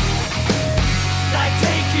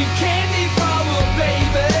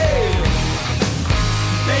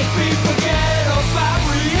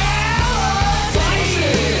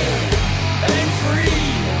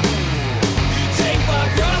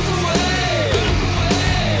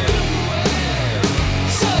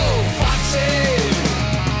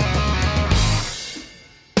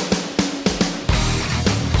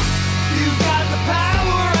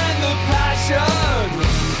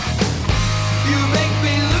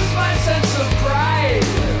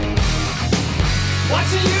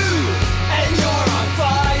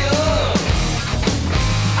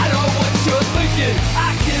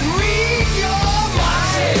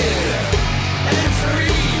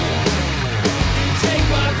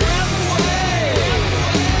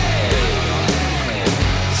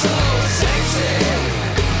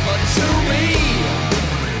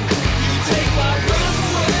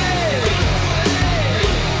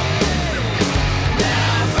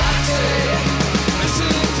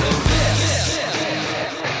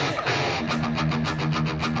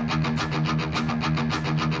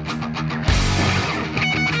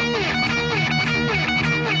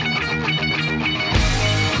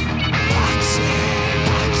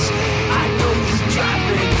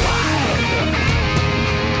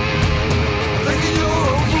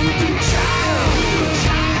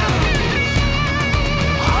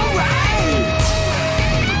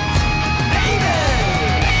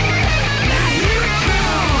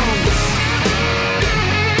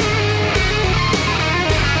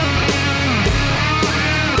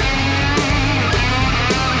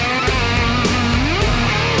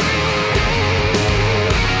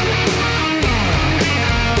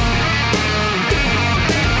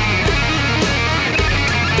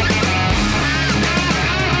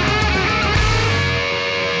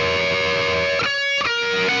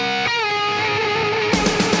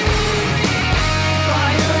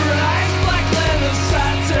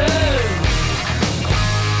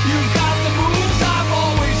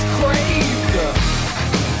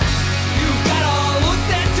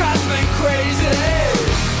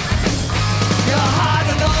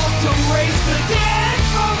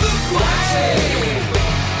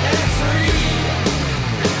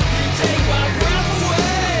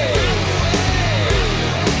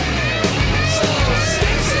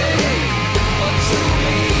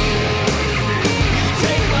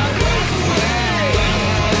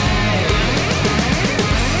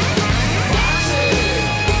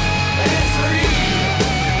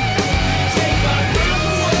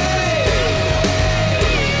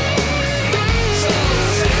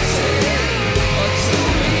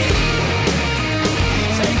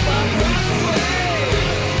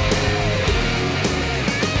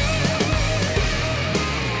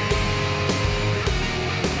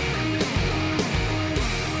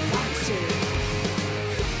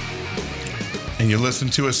 you're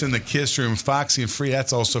listening to us in the Kiss Room, Foxy and Free.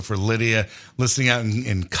 That's also for Lydia, listening out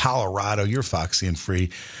in Colorado. You're Foxy and Free.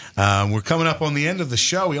 We're coming up on the end of the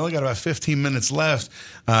show. We only got about 15 minutes left.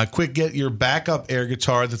 Quick, get your backup air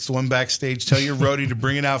guitar. That's the one backstage. Tell your roadie to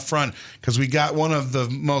bring it out front, because we got one of the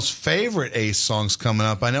most favorite Ace songs coming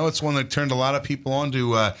up. I know it's one that turned a lot of people on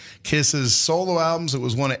to Kiss's solo albums. It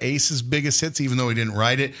was one of Ace's biggest hits, even though he didn't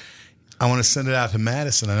write it. I want to send it out to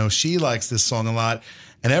Madison. I know she likes this song a lot.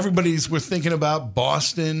 And we're thinking about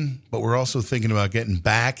Boston, but we're also thinking about getting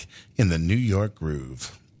back in the New York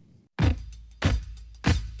groove.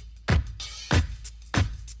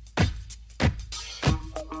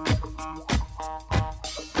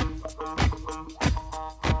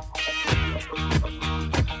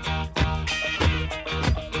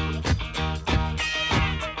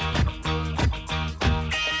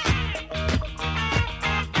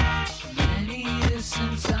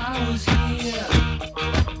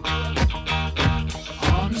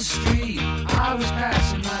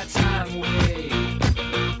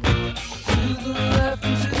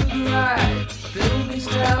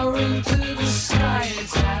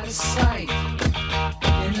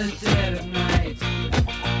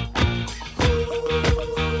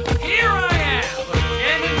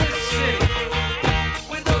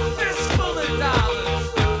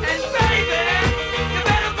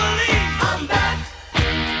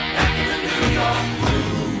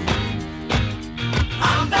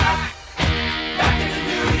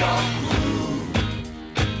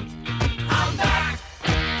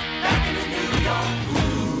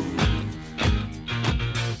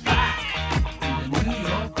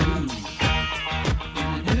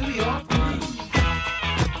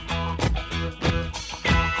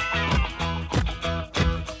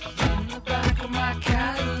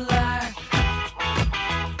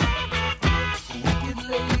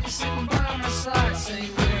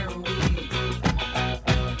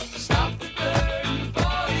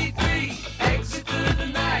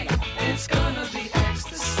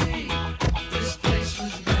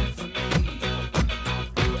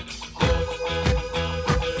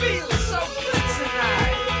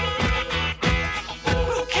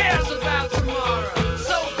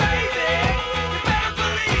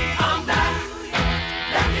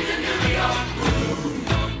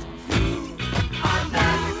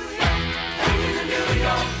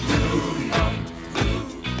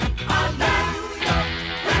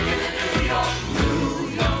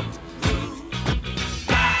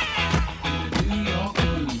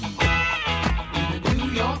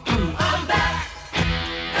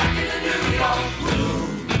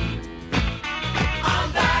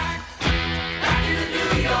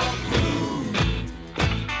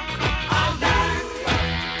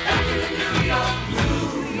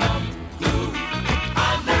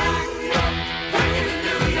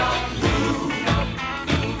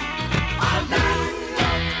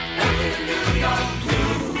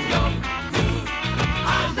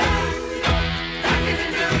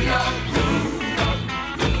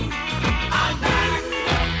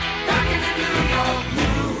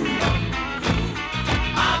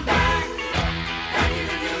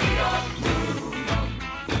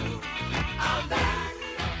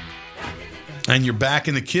 And you're back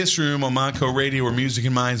in the Kiss Room on Monco Radio, where music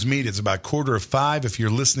and minds meet. It's about 4:45 if you're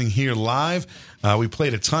listening here live. We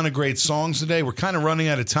played a ton of great songs today. We're kind of running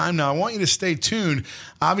out of time now. I want you to stay tuned.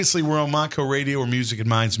 Obviously, we're on Monco Radio, where music and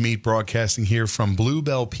minds meet, broadcasting here from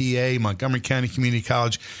Bluebell, PA, Montgomery County Community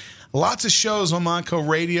College. Lots of shows on Monco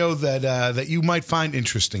Radio that you might find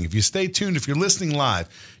interesting. If you stay tuned, if you're listening live,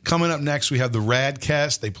 coming up next, we have the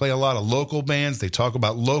Radcast. They play a lot of local bands. They talk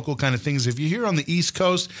about local kind of things. If you're here on the East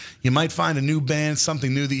Coast, you might find a new band,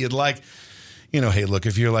 something new that you'd like. You know, hey, look,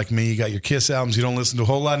 if you're like me, you got your Kiss albums, you don't listen to a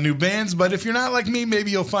whole lot of new bands. But if you're not like me, maybe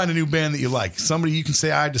you'll find a new band that you like. Somebody you can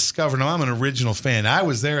say, I discovered. No, I'm an original fan. I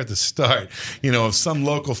was there at the start, of some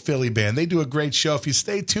local Philly band. They do a great show. If you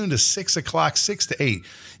stay tuned to 6 o'clock, 6 to 8,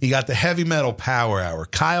 you got the Heavy Metal Power Hour.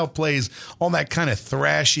 Kyle plays all that kind of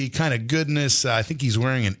thrashy kind of goodness. I think he's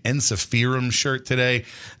wearing an Ensiferum shirt today.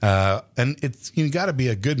 And it's got to be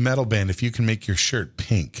a good metal band if you can make your shirt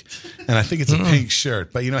pink. And I think it's a pink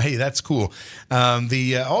shirt. But, hey, that's cool.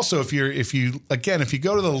 Also, if you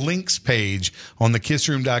go to the links page on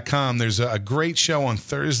thekissroom.com, there's a great show on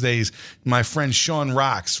Thursdays. My friend Sean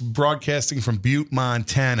Rocks, broadcasting from Butte,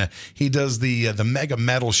 Montana. He does the Mega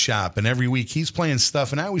Metal Shop, and every week he's playing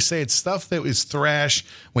stuff. And I always say it's stuff that was thrash.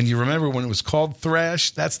 When you remember when it was called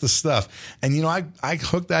thrash, that's the stuff. And I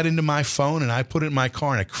hooked that into my phone and I put it in my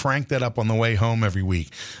car and I cranked that up on the way home every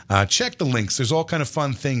week. Check the links. There's all kind of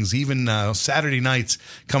fun things. Even Saturday nights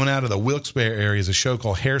coming out of the Wilkes-Barre area is a show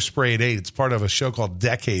called Hairspray at 8. It's part of a show called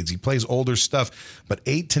Decades. He plays older stuff, but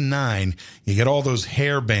 8 to 9, you get all those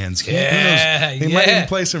hair bands. Who knows? They might even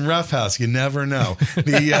play some Rough House. You never know.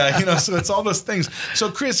 So it's all those things. So,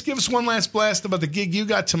 Chris, give us one last blast about the gig you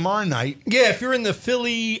got tomorrow night. Yeah, if you're in the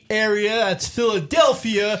Philly area, that's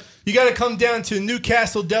Philadelphia, you got to come down to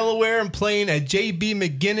Newcastle, Delaware. I'm playing at J.B.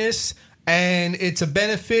 McGinnis, and it's a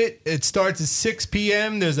benefit. It starts at 6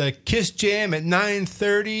 p.m. There's a Kiss Jam at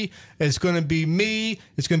 9:30. It's going to be me.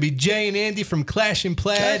 It's going to be Jay and Andy from Clash and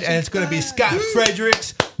Plaid, and it's going to be Scott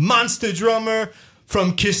Fredericks, monster drummer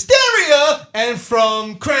from Kisteria and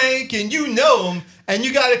from Crank, and you know him. And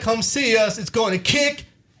you got to come see us. It's going to kick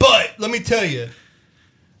butt, let me tell you.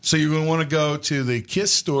 So you're going to want to go to the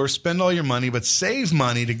Kiss store, spend all your money, but save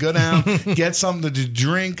money to go down, get something to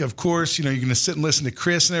drink. Of course, you're going to sit and listen to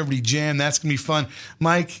Chris and everybody jam. That's going to be fun.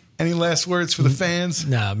 Mike, any last words for the fans?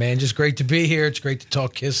 No, man, just great to be here. It's great to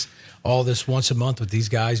talk Kiss all this once a month with these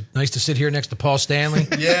guys. Nice to sit here next to Paul Stanley.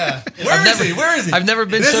 Yeah. Where is he? I've never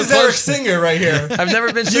been this so is close. Eric Singer right here. I've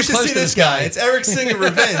never been so you should close see to this guy. It's Eric Singer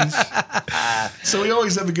Revenge. So we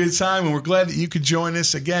always have a good time, and we're glad that you could join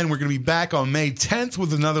us. Again, we're going to be back on May 10th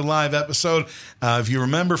with another live episode. If you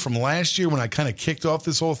remember from last year when I kind of kicked off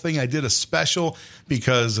this whole thing, I did a special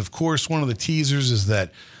because, of course, one of the teasers is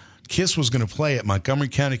that Kiss was going to play at Montgomery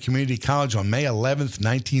County Community College on May 11th,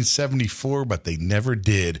 1974, but they never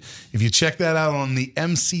did. If you check that out on the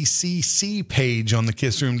MCCC page on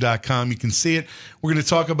thekissroom.com, you can see it. We're going to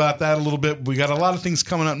talk about that a little bit. We got a lot of things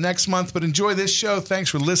coming up next month, but enjoy this show. Thanks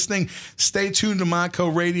for listening. Stay tuned to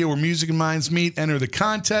Monco Radio, where music and minds meet. Enter the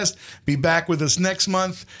contest. Be back with us next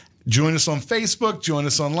month. Join us on Facebook. Join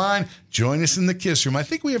us online. Join us in the Kiss Room. I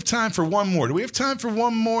think we have time for one more. Do we have time for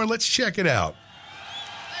one more? Let's check it out.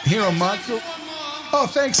 Here on Monco. Oh,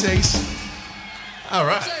 thanks, Ace. All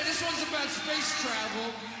right. This one's about space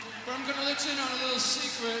travel, but I'm going to let you in on a little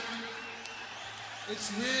secret.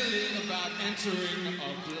 It's really about entering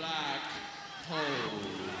a black hole.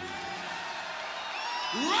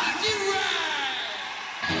 Rocky Ride!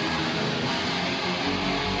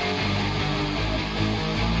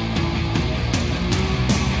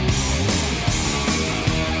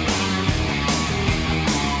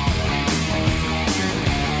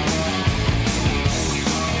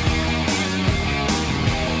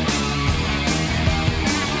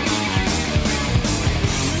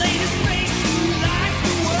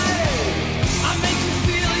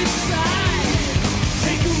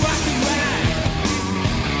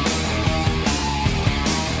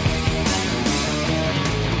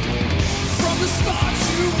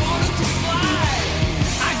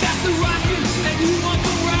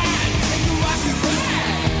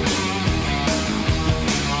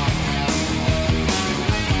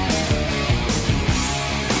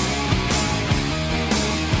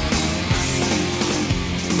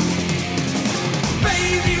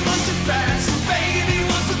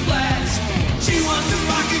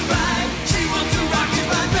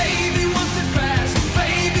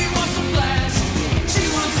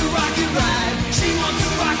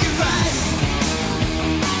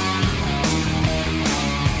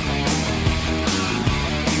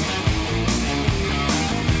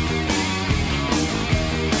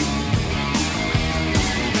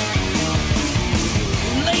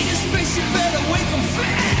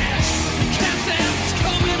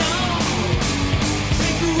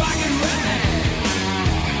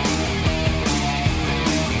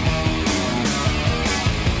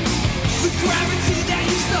 Gravity that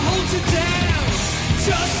used to hold you down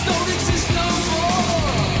just don't